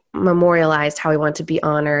be memorialized, how we want to be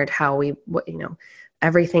honored,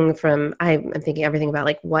 everything from, I'm thinking everything about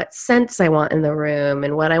like what scents I want in the room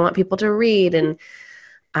and what I want people to read. And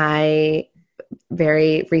I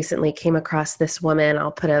very recently came across this woman,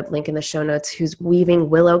 I'll put a link in the show notes, who's weaving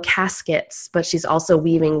willow caskets, but she's also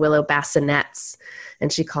weaving willow bassinets,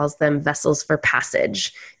 and she calls them vessels for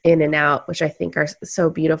passage in and out, which I think are so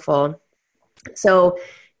beautiful. So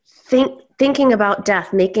thinking about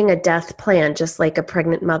death, making a death plan, just like a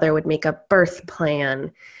pregnant mother would make a birth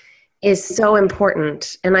plan, is so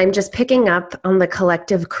important. And I'm just picking up on the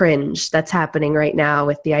collective cringe that's happening right now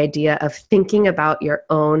with the idea of thinking about your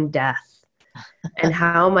own death and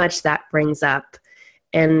how much that brings up.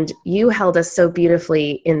 And you held us so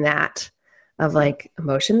beautifully in that, of like,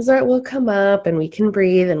 emotions will come up and we can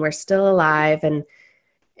breathe and we're still alive. And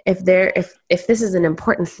if this is an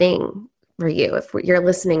important thing for you, if you're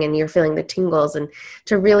listening and you're feeling the tingles, and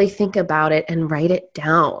to really think about it and write it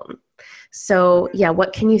down. So yeah,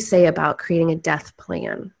 what can you say about creating a death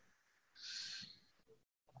plan?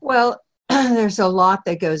 Well, there's a lot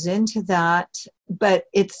that goes into that, but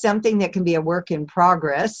it's something that can be a work in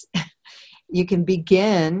progress. You can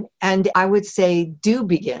begin, and I would say do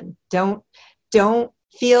begin. Don't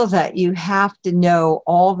feel that you have to know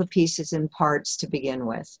all the pieces and parts to begin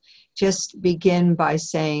with. Just begin by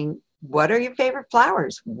saying, what are your favorite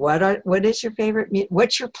flowers? What is your favorite?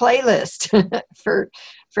 What's your playlist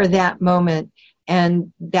for that moment?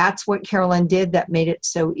 And that's what Carolyn did that made it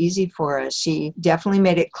so easy for us. She definitely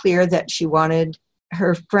made it clear that she wanted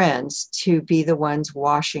her friends to be the ones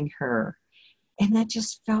washing her. And that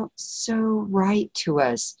just felt so right to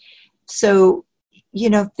us. So,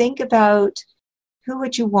 think about, who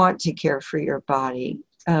would you want to care for your body?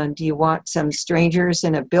 Do you want some strangers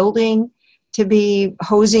in a building to be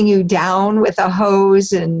hosing you down with a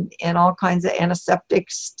hose and all kinds of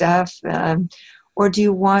antiseptic stuff? Or do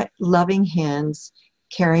you want loving hands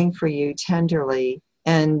caring for you tenderly?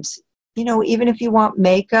 And, even if you want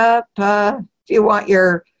makeup, if you want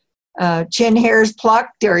your chin hairs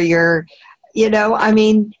plucked, or your,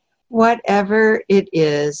 whatever it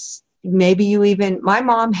is, maybe my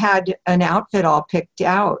mom had an outfit all picked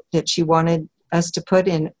out that she wanted us to put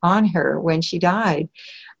on her when she died.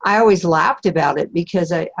 I always laughed about it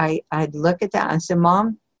because I'd look at that and say,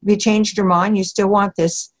 Mom, you changed your mind? You still want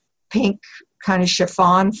this pink kind of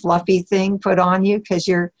chiffon, fluffy thing put on you because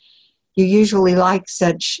you usually like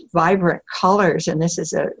such vibrant colors, and this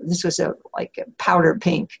was like a powder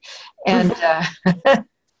pink, and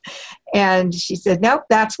and she said, nope,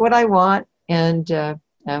 that's what I want. And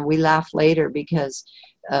we laughed later because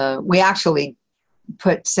we actually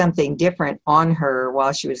put something different on her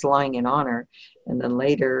while she was lying in honor. And then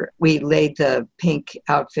later we laid the pink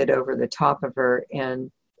outfit over the top of her. And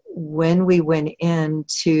when we went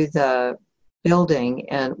into the building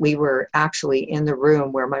and we were actually in the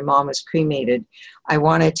room where my mom was cremated, I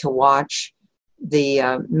wanted to watch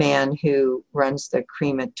the man who runs the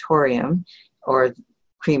crematorium or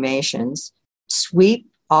cremations sweep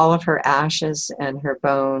all of her ashes and her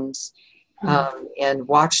bones, and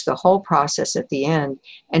watch the whole process at the end.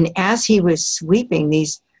 And as he was sweeping,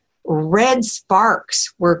 these red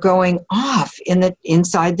sparks were going off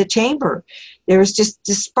inside the chamber. There was just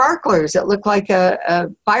sparklers that looked like a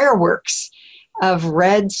fireworks of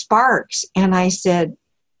red sparks. And I said,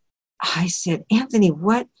 Anthony,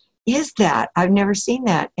 what is that? I've never seen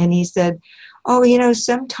that. And he said, oh,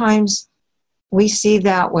 sometimes we see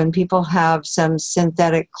that when people have some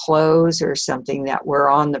synthetic clothes or something that were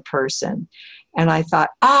on the person. And I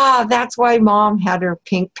thought, that's why Mom had her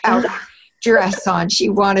pink powder dress on. She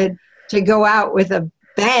wanted to go out with a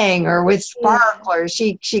bang or with sparklers.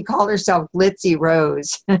 She called herself Glitzy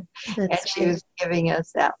Rose. And she was giving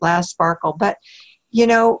us that last sparkle. But,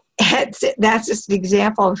 that's just an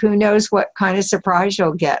example of who knows what kind of surprise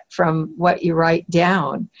you'll get from what you write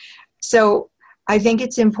down. So I think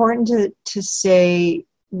it's important to say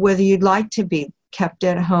whether you'd like to be kept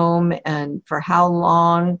at home and for how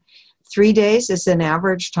long. 3 days is an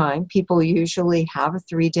average time. People usually have a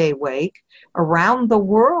 3-day wake. Around the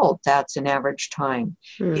world, that's an average time.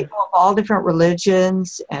 People of all different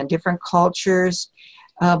religions and different cultures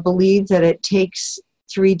believe that it takes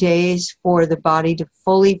 3 days for the body to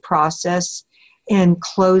fully process and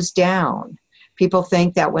close down. People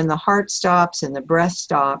think that when the heart stops and the breath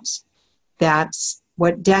stops, that's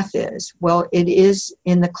what death is. Well, it is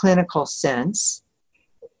in the clinical sense.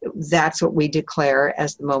 That's what we declare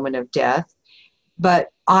as the moment of death. But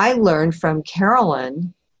I learned from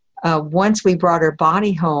Carolyn, once we brought her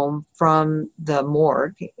body home from the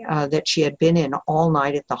morgue that she had been in all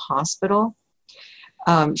night at the hospital,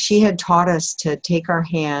 she had taught us to take our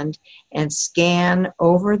hand and scan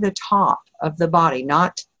over the top of the body,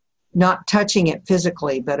 not touching it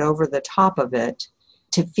physically, but over the top of it,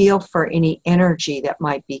 to feel for any energy that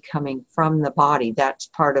might be coming from the body. That's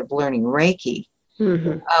part of learning Reiki.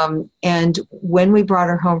 Mm-hmm. And when we brought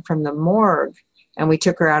her home from the morgue and we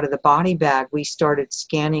took her out of the body bag, we started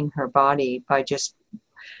scanning her body by just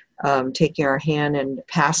taking our hand and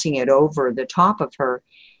passing it over the top of her.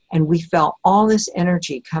 And we felt all this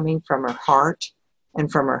energy coming from her heart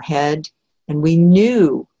and from her head. And we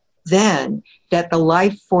knew then that the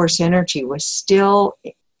life force energy was still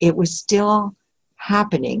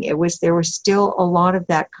happening. There was still a lot of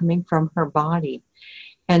that coming from her body.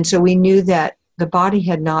 And so we knew that the body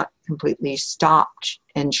had not completely stopped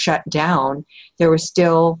and shut down. There was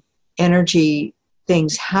still energy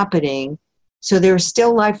things happening. So there was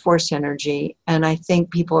still life force energy. And I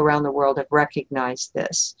think people around the world have recognized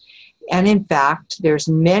this. And in fact, there's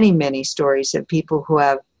many, many stories of people who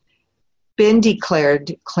have been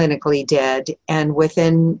declared clinically dead and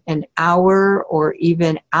within an hour or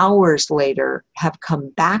even hours later have come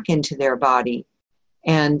back into their body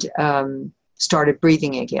and started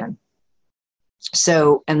breathing again.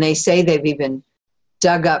 So, and they say they've even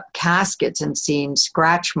dug up caskets and seen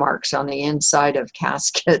scratch marks on the inside of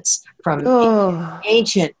caskets from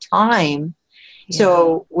ancient time. Yeah.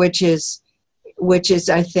 So, which is,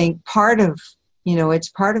 I think, part of, it's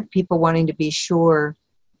part of people wanting to be sure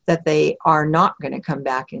that they are not going to come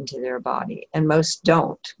back into their body. And most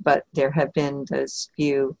don't, but there have been those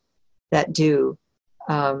few that do.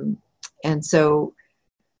 And so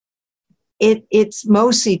it's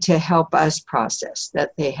mostly to help us process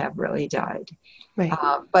that they have really died. Right.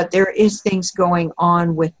 But there is things going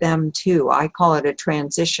on with them too. I call it a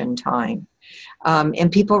transition time.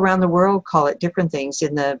 And people around the world call it different things.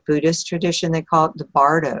 In the Buddhist tradition, they call it the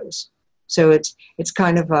bardos. So it's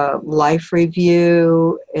kind of a life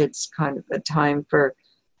review. It's kind of a time for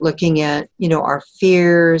looking at, our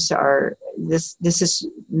fears. This is,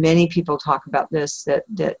 many people talk about this,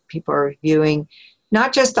 that people are reviewing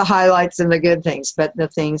not just the highlights and the good things, but the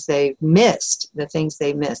things they missed,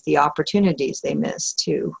 the opportunities they missed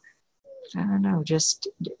too. I don't know, just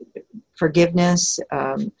forgiveness,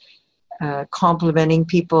 complimenting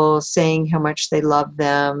people, saying how much they love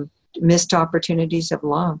them, missed opportunities of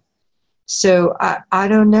love. So I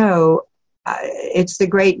don't know. it's the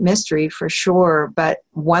great mystery for sure. But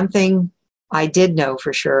one thing I did know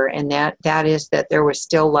for sure, and that is that there was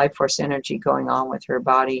still life force energy going on with her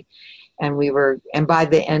body. And and by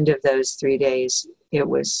the end of those 3 days,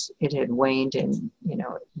 it had waned, and,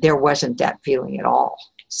 there wasn't that feeling at all.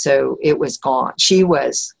 So it was gone. She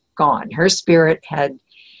was gone. Her spirit had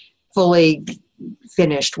fully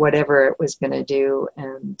finished whatever it was going to do.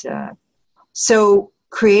 And so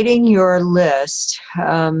creating your list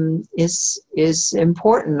is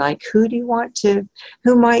important. Like, who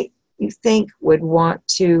might you think would want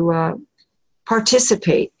to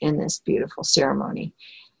participate in this beautiful ceremony?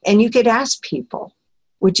 And you could ask people,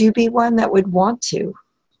 would you be one that would want to?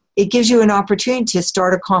 It gives you an opportunity to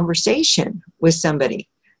start a conversation with somebody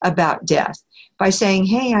about death by saying,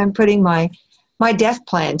 hey, I'm putting my death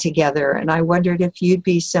plan together, and I wondered if you'd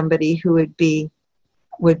be somebody who would be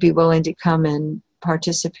willing to come and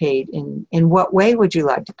participate. In what way would you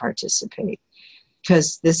like to participate?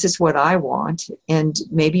 Because this is what I want, and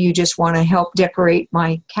maybe you just want to help decorate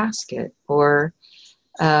my casket, or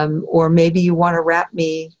maybe you want to wrap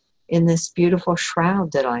me in this beautiful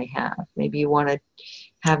shroud that I have. Maybe you want to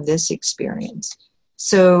have this experience.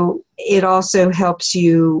 So it also helps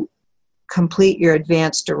you complete your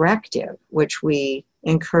advanced directive, which we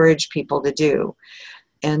encourage people to do.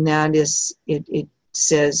 And that is, it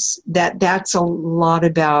says that's a lot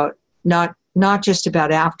about, not just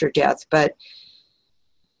about after death, but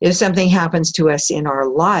if something happens to us in our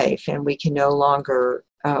life and we can no longer,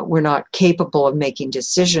 we're not capable of making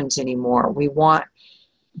decisions anymore, we want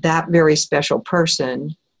that very special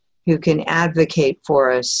person who can advocate for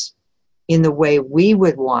us in the way we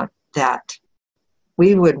would want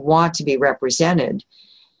to be represented.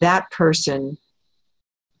 That person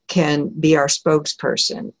can be our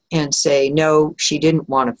spokesperson and say, no, she didn't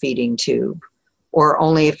want a feeding tube, or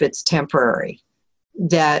only if it's temporary.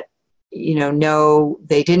 That, no,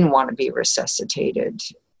 they didn't want to be resuscitated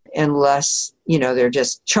unless, they're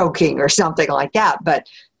just choking or something like that, but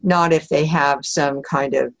not if they have some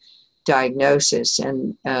kind of diagnosis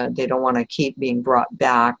and they don't want to keep being brought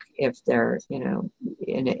back if they're,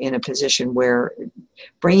 in a position where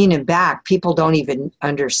bringing them back, people don't even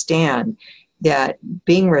understand that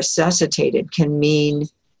being resuscitated can mean,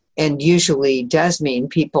 and usually does mean,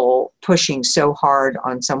 people pushing so hard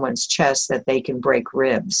on someone's chest that they can break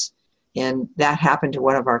ribs. And that happened to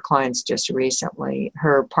one of our clients just recently.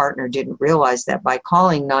 Her partner didn't realize that by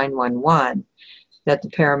calling 911, that the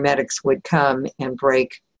paramedics would come and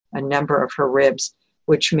break a number of her ribs,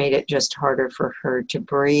 which made it just harder for her to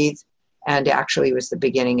breathe, and actually was the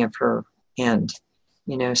beginning of her end.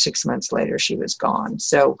 6 months later, she was gone.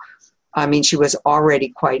 So, she was already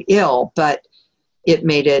quite ill, but it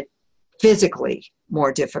made it physically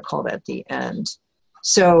more difficult at the end.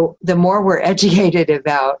 So the more we're educated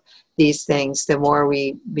about these things, the more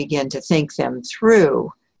we begin to think them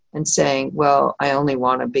through and saying, well, I only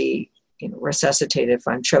want to be resuscitated if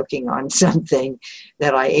I'm choking on something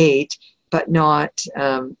that I ate, but not,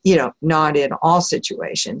 not in all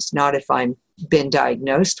situations, not if I'm been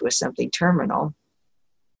diagnosed with something terminal,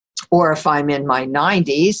 or if I'm in my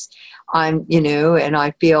 90s, and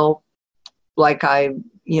I feel like I've,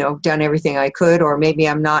 done everything I could, or maybe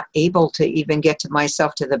I'm not able to even get to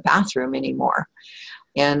myself to the bathroom anymore.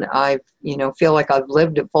 And I, feel like I've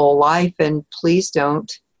lived a full life, and please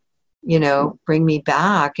don't, bring me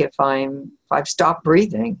back if I've stopped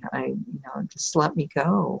breathing. Just let me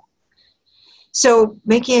go. So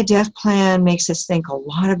making a death plan makes us think a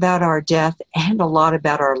lot about our death and a lot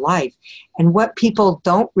about our life. And what people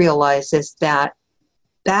don't realize is that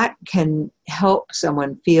can help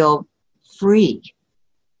someone feel free.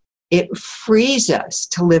 It frees us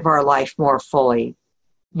to live our life more fully,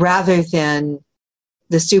 rather than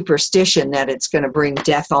the superstition that it's going to bring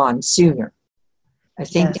death on sooner. I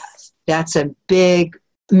think that's a big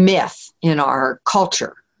myth in our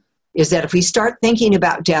culture, is that if we start thinking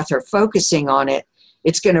about death or focusing on it,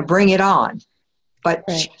 it's going to bring it on. But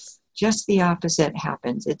just the opposite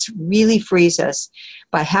happens. It really frees us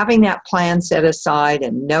by having that plan set aside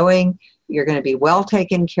and knowing you're going to be well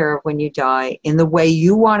taken care of when you die in the way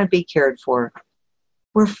you want to be cared for.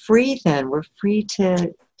 We're free then. We're free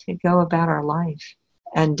to go about our life.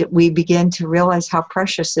 And we begin to realize how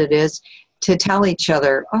precious it is to tell each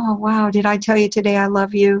other, oh, wow, did I tell you today I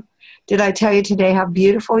love you? Did I tell you today how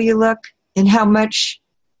beautiful you look and how much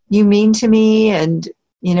you mean to me? And,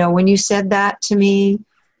 when you said that to me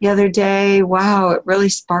the other day, wow, it really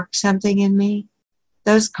sparked something in me.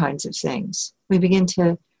 Those kinds of things. We begin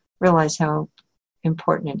to realize how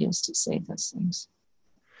important it is to say those things.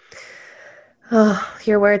 Oh,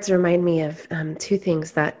 your words remind me of two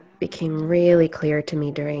things that became really clear to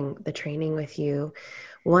me during the training with you.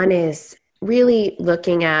 One is really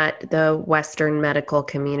looking at the Western medical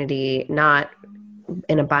community, not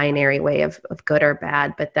in a binary way of good or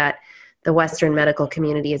bad, but that the Western medical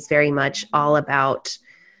community is very much all about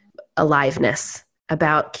aliveness,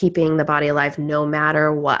 about keeping the body alive no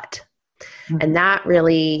matter what. Mm-hmm. And that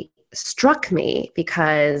really struck me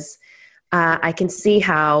because I can see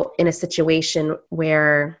how in a situation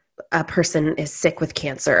where a person is sick with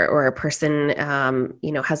cancer or a person,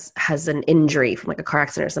 has an injury from like a car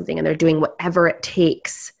accident or something, and they're doing whatever it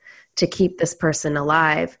takes to keep this person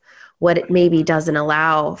alive, what it maybe doesn't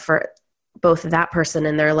allow for both that person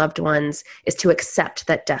and their loved ones is to accept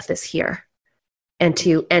that death is here and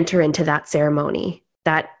to enter into that ceremony,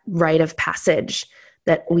 that rite of passage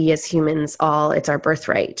that we as humans it's our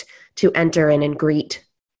birthright to enter in and greet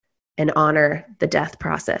and honor the death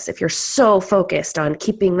process. If you're so focused on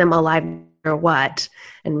keeping them alive or what,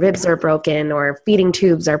 and ribs are broken or feeding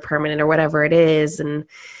tubes are permanent or whatever it is, and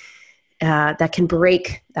that can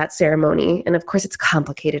break that ceremony. And of course it's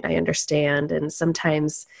complicated, I understand. And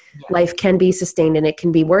sometimes life can be sustained and it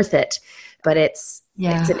can be worth it, but it's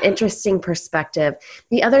an interesting perspective.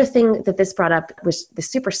 The other thing that this brought up was the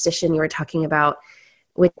superstition you were talking about,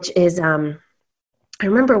 which is, I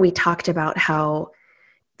remember we talked about how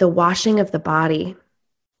the washing of the body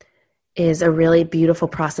is a really beautiful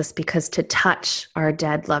process because to touch our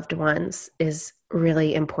dead loved ones is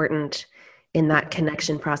really important in that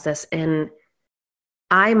connection process. And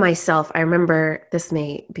I myself, I remember, this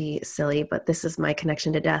may be silly, but this is my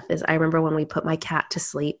connection to death, is I remember when we put my cat to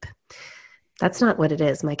sleep. That's not what it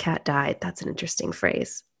is. My cat died. That's an interesting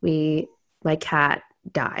phrase. My cat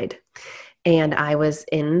died. And I was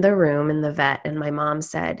in the room in the vet and my mom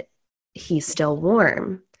said, "He's still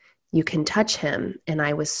warm. You can touch him." And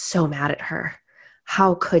I was so mad at her.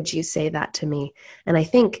 How could you say that to me? And I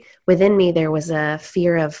think within me, there was a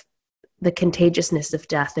fear of the contagiousness of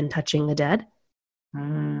death and touching the dead.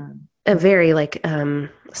 A very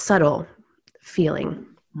subtle feeling.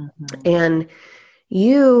 Mm-hmm. And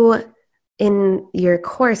you, in your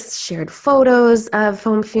course, shared photos of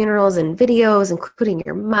home funerals and videos, including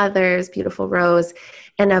your mother's, beautiful Rose,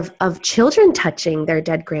 and of children touching their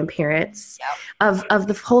dead grandparents, of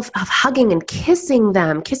the whole of hugging and kissing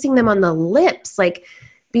them on the lips, like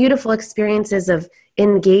beautiful experiences of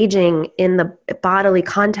engaging in the bodily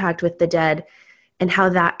contact with the dead, and how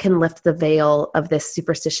that can lift the veil of this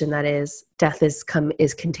superstition that is death is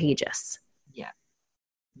contagious.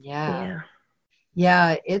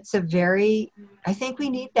 Yeah, it's I think we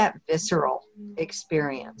need that visceral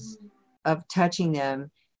experience of touching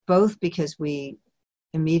them, both because we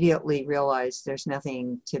immediately realize there's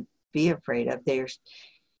nothing to be afraid of.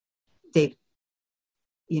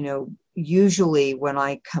 Usually when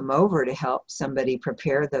I come over to help somebody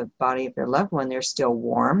prepare the body of their loved one, they're still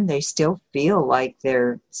warm. They still feel like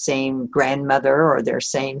their same grandmother or their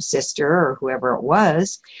same sister or whoever it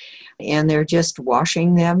was. And they're just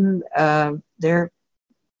washing them, their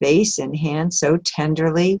face and hands so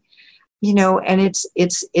tenderly, and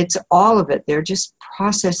it's all of it. They're just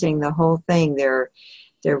processing the whole thing. They're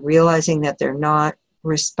realizing that they're not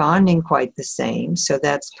responding quite the same. So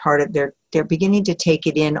that's part of they're beginning to take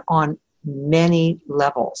it in on many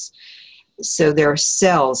levels. So their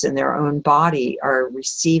cells in their own body are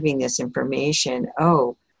receiving this information.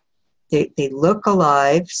 Oh, they look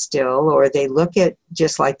alive still, or they look at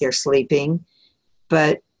just like they're sleeping,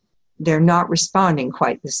 but they're not responding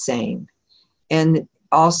quite the same. And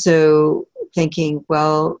also thinking,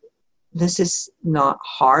 well, this is not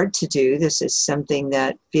hard to do. This is something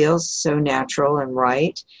that feels so natural and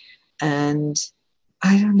right. And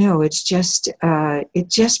I don't know, it's just, it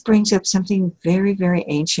just brings up something very, very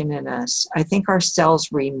ancient in us. I think our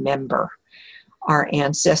cells remember our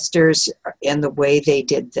ancestors and the way they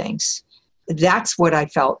did things. That's what I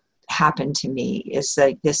felt happened to me, is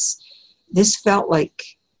like this felt like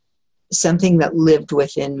something that lived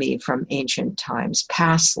within me from ancient times,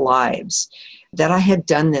 past lives, that I had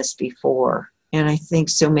done this before. And I think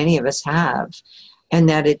so many of us have, and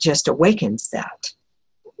that it just awakens that,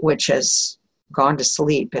 which has gone to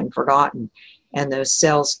sleep and forgotten. And those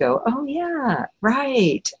cells go, oh yeah,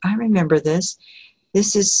 right. I remember this.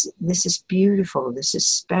 This is beautiful. This is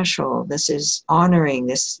special. This is honoring,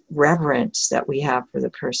 this reverence that we have for the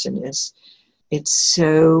person. It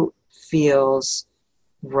so feels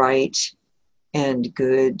right and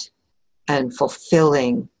good and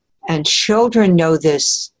fulfilling. And children know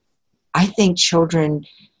this. I think children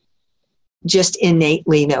just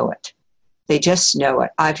innately know it. They just know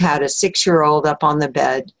it. I've had a 6-year-old up on the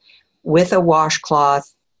bed with a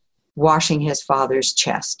washcloth washing his father's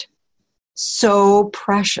chest. so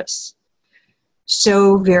precious,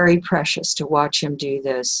 so very precious to watch him do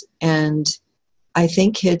this. And I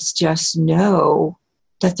think kids just know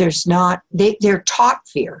that they're taught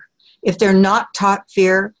fear. If they're not taught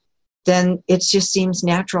fear, then it just seems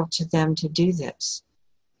natural to them to do this.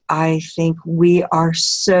 I think we are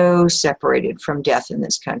so separated from death in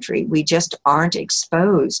this country. We just aren't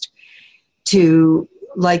exposed to,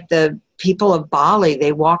 like the people of Bali,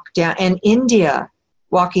 they walk down, and India,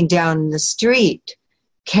 walking down the street,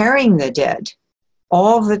 carrying the dead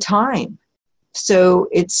all the time. So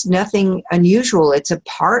it's nothing unusual. It's a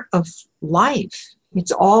part of life.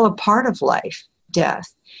 It's all a part of life,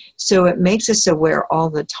 death. So it makes us aware all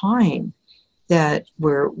the time that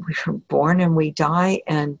we're born and we die,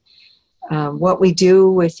 and what we do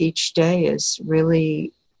with each day is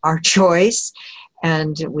really our choice,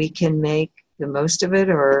 and we can make the most of it,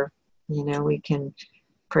 or we can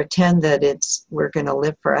pretend that we're going to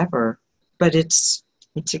live forever. But it's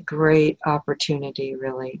a great opportunity,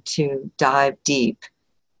 really, to dive deep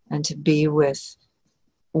and to be with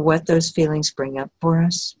what those feelings bring up for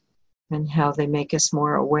us and how they make us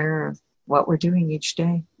more aware of what we're doing each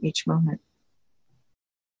day, each moment.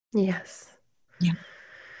 Yes. Yeah.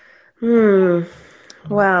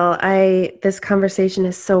 Well, this conversation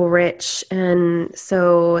is so rich and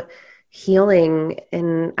so healing,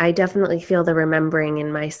 and I definitely feel the remembering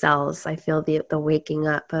in my cells. I feel the waking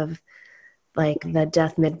up of like the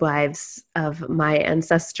death midwives of my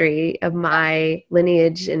ancestry, of my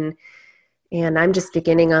lineage, and I'm just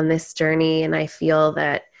beginning on this journey, and I feel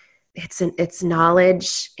that it's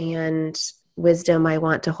knowledge and wisdom I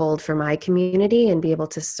want to hold for my community and be able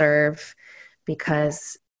to serve,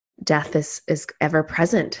 because death is ever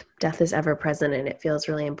present. Death is ever present, and it feels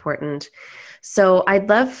really important. So I'd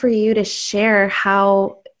love for you to share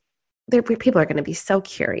how people are going to be so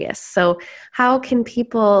curious. So how can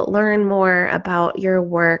people learn more about your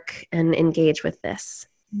work and engage with this?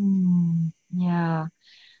 Yeah.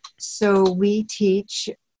 So we teach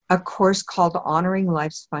a course called Honoring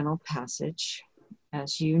Life's Final Passage,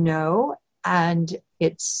 as you know, and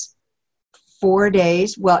it's 4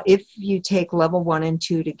 days. Well, if you take level 1 and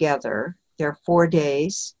 2 together, they're 4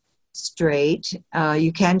 days straight.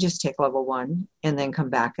 You can just take level 1 and then come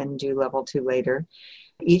back and do level 2 later.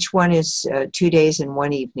 Each one is 2 days and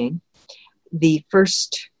 1 evening. The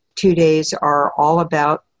first 2 days are all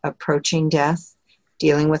about approaching death,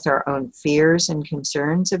 dealing with our own fears and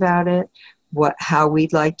concerns about it, how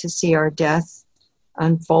we'd like to see our death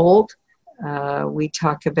unfold. We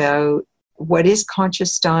talk about what is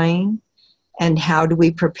conscious dying and how do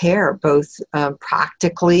we prepare, both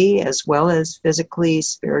practically as well as physically,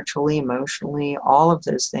 spiritually, emotionally, all of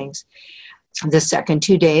those things. The second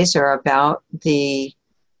 2 days are about the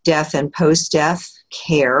death and post-death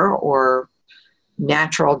care, or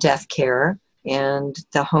natural death care, and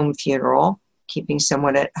the home funeral, keeping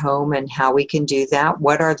someone at home and how we can do that.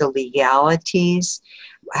 What are the legalities?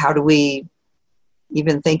 How do we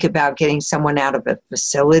even think about getting someone out of a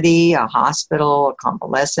facility, a hospital, a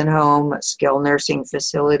convalescent home, a skilled nursing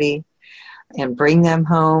facility, and bring them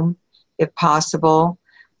home if possible?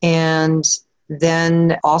 And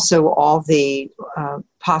then also all the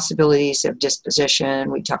possibilities of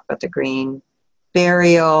disposition. We talk about the green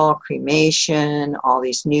burial, cremation, all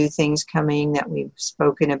these new things coming that we've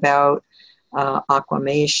spoken about,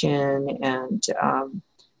 aquamation and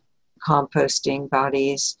composting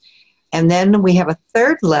bodies. And then we have a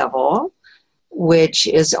third level, which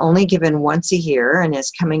is only given once a year and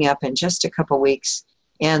is coming up in just a couple weeks.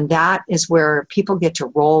 And that is where people get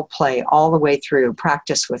to role play all the way through,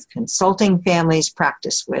 practice with consulting families,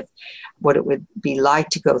 practice with what it would be like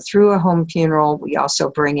to go through a home funeral. We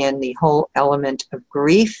also bring in the whole element of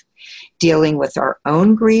grief, dealing with our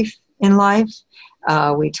own grief in life.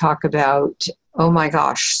 We talk about, oh my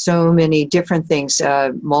gosh, so many different things,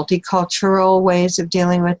 multicultural ways of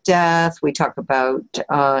dealing with death. We talk about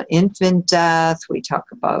infant death. We talk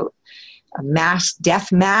about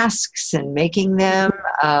death masks and making them,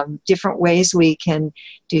 different ways we can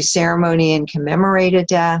do ceremony and commemorate a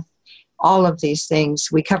death. All of these things,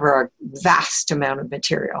 we cover a vast amount of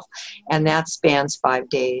material, and that spans 5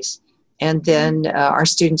 days. And then our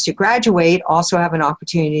students who graduate also have an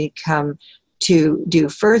opportunity to come to do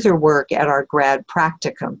further work at our grad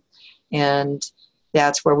practicum. And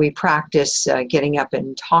that's where we practice getting up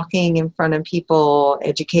and talking in front of people,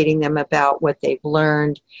 educating them about what they've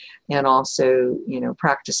learned, and also,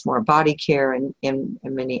 practice more body care in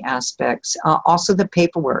many aspects. Also the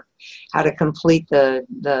paperwork, how to complete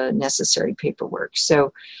the necessary paperwork.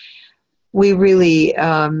 So we really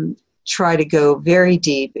try to go very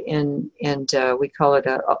deep and we call it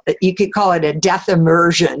you could call it a death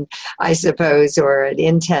immersion, I suppose, or an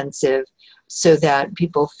intensive, so that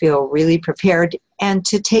people feel really prepared and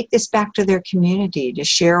to take this back to their community, to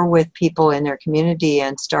share with people in their community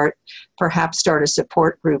and perhaps start a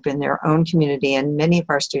support group in their own community. And many of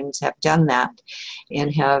our students have done that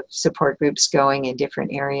and have support groups going in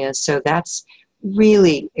different areas. So that's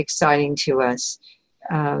really exciting to us,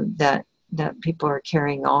 that people are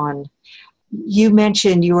carrying on. You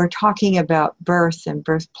mentioned you were talking about birth and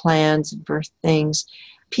birth plans and birth things.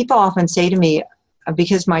 People often say to me,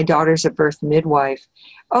 because my daughter's a birth midwife,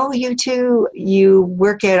 oh, you two, you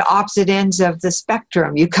work at opposite ends of the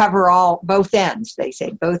spectrum. You cover both ends, they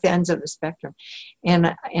say, both ends of the spectrum.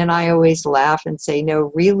 And I always laugh and say,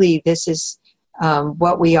 no, really, this is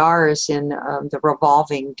what we are, is in the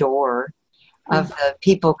revolving door of the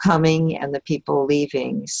people coming and the people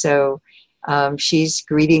leaving. So she's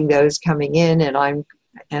greeting those coming in, and I'm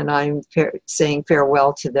saying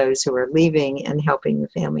farewell to those who are leaving and helping the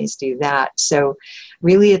families do that. So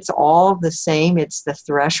really, it's all the same. It's the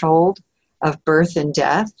threshold of birth and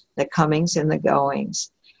death, the comings and the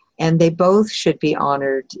goings. And they both should be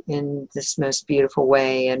honored in this most beautiful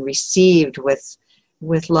way and received with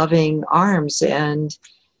loving arms and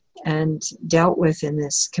dealt with in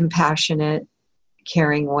this compassionate,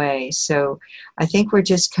 caring way. So I think we're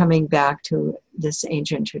just coming back to this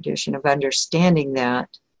ancient tradition of understanding that.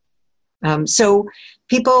 So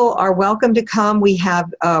people are welcome to come. We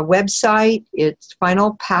have a website. It's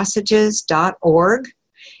finalpassages.org.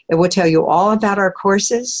 It will tell you all about our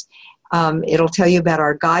courses. It'll tell you about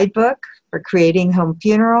our guidebook for creating home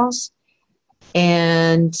funerals.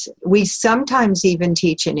 And we sometimes even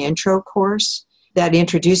teach an intro course that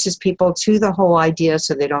introduces people to the whole idea,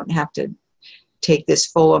 so they don't have to take this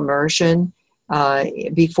full immersion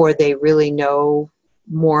before they really know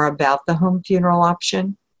more about the home funeral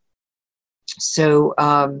option. So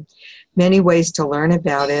many ways to learn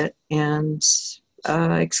about it and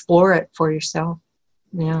explore it for yourself.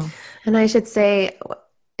 Yeah. And I should say,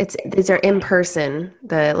 these are in person.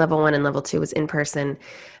 The level 1 and level 2 was in person,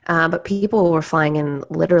 but people were flying in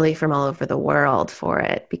literally from all over the world for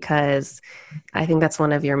it, because I think that's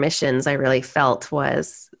one of your missions. I really felt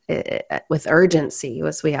was with urgency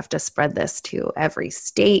was we have to spread this to every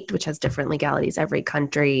state, which has different legalities, every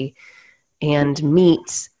country, and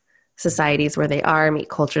meet societies where they are, meet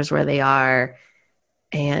cultures where they are.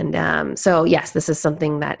 And so, yes, this is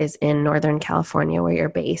something that is in Northern California where you're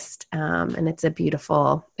based. And it's a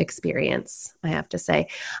beautiful experience, I have to say.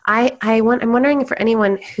 I'm wondering, for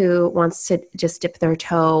anyone who wants to just dip their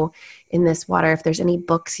toe in this water, if there's any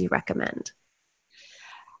books you recommend.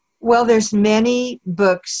 Well, there's many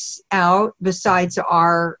books out besides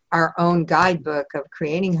our own guidebook of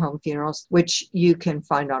creating home funerals, which you can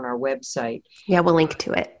find on our website. Yeah, we'll link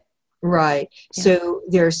to it. Right. Yeah. So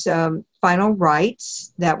there's Final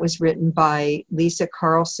Rites that was written by Lisa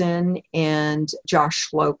Carlson and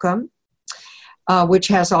Josh Slocum, which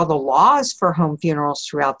has all the laws for home funerals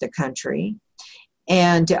throughout the country.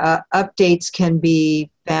 And updates can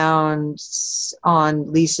be found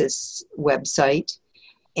on Lisa's website.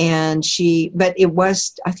 And I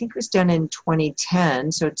think it was done in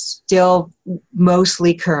 2010, so it's still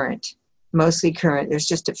mostly current. There's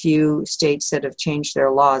just a few states that have changed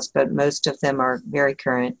their laws, but most of them are very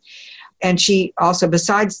current. And she also,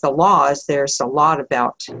 besides the laws, there's a lot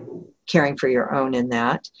about caring for your own in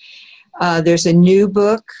that. There's a new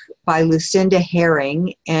book by Lucinda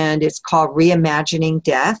Herring, and it's called Reimagining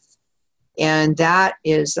Death. And that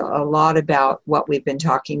is a lot about what we've been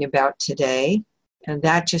talking about today. And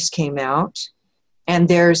that just came out. And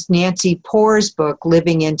there's Nancy Poor's book,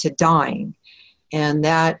 Living into Dying. And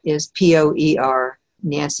that is Poer,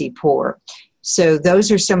 Nancy Poor. So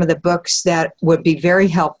those are some of the books that would be very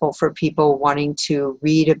helpful for people wanting to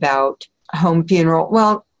read about home funeral.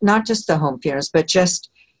 Well, not just the home funerals, but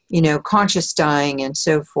just, conscious dying and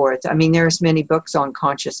so forth. I mean, there's many books on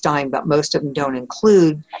conscious dying, but most of them don't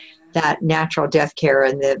include that natural death care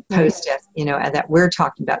and the post-death, that we're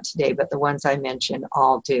talking about today, but the ones I mentioned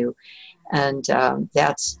all do. And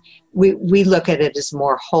we look at it as a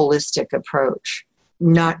more holistic approach,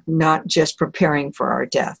 not just preparing for our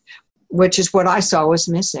death, which is what I saw was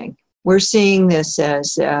missing. We're seeing this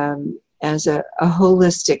as a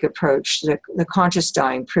holistic approach, the conscious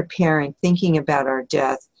dying, preparing, thinking about our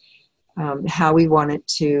death, how we want it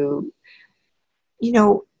to,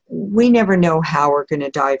 we never know how we're going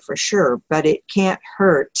to die for sure, but it can't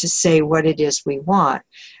hurt to say what it is we want.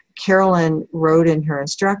 Carolyn wrote in her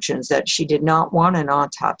instructions that she did not want an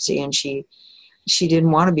autopsy, and she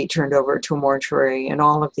didn't want to be turned over to a mortuary and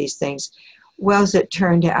all of these things. Well, as it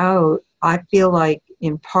turned out, I feel like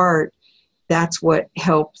in part, that's what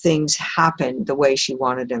helped things happen the way she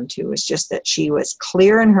wanted them to. It's just that she was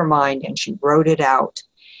clear in her mind and she wrote it out.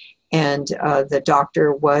 And the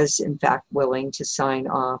doctor was, in fact, willing to sign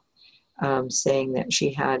off, saying that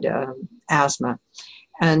she had asthma.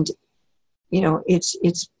 And, you know,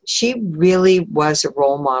 she really was a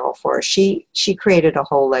role model for us. She created a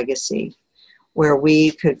whole legacy where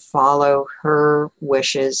we could follow her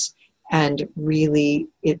wishes, and really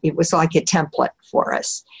it was like a template for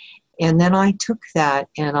us. And then I took that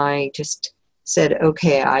and I just said,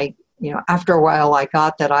 okay, after a while I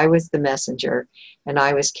got that I was the messenger and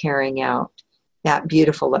I was carrying out that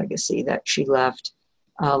beautiful legacy that she left,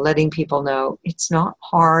 letting people know it's not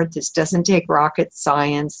hard. This doesn't take rocket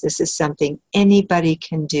science. This is something anybody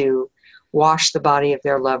can do. Wash the body of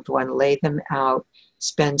their loved one, lay them out,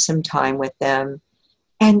 spend some time with them.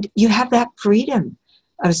 And you have that freedom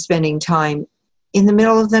of spending time in the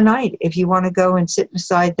middle of the night if you want to go and sit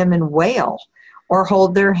beside them and wail, or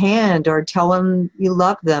hold their hand, or tell them you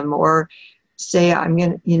love them, or say, I'm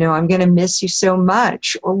going to miss you so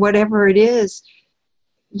much, or whatever it is.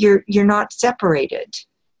 You're not separated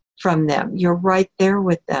from them. You're right there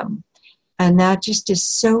with them. And that just is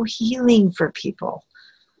so healing for people.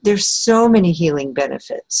 There's so many healing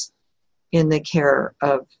benefits in the care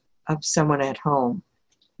of someone at home,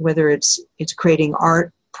 whether it's creating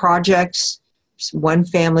art projects. One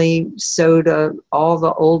family sewed all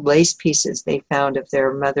the old lace pieces they found of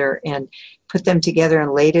their mother and put them together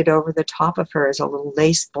and laid it over the top of her as a little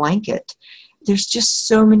lace blanket. There's just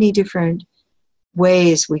so many different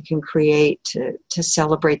ways we can create to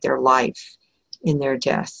celebrate their life in their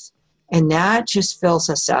death. And that just fills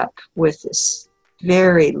us up with this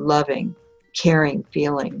very loving, caring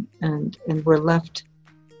feeling. And we're left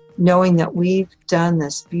knowing that we've done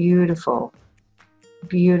this beautiful,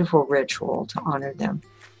 beautiful ritual to honor them.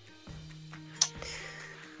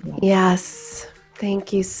 Yes.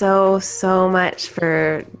 Thank you so, so much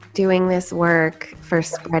for doing this work, for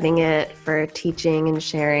spreading it, for teaching and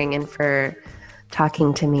sharing, and for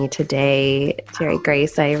talking to me today. Terry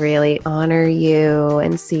Grace, I really honor you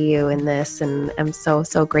and see you in this, and I'm so,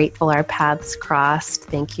 so grateful our paths crossed.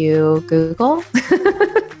 Thank you, Google.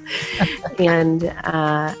 And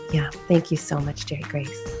thank you so much, Terry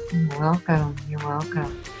Grace. You're welcome. You're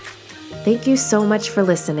welcome. Thank you so much for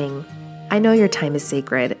listening. I know your time is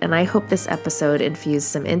sacred, and I hope this episode infused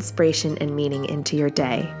some inspiration and meaning into your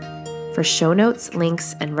day. For show notes,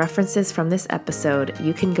 links, and references from this episode,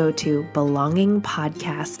 you can go to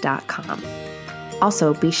belongingpodcast.com.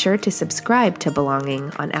 Also, be sure to subscribe to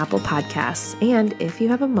Belonging on Apple Podcasts, and if you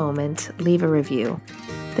have a moment, leave a review.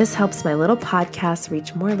 This helps my little podcast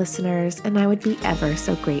reach more listeners, and I would be ever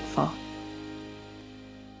so grateful.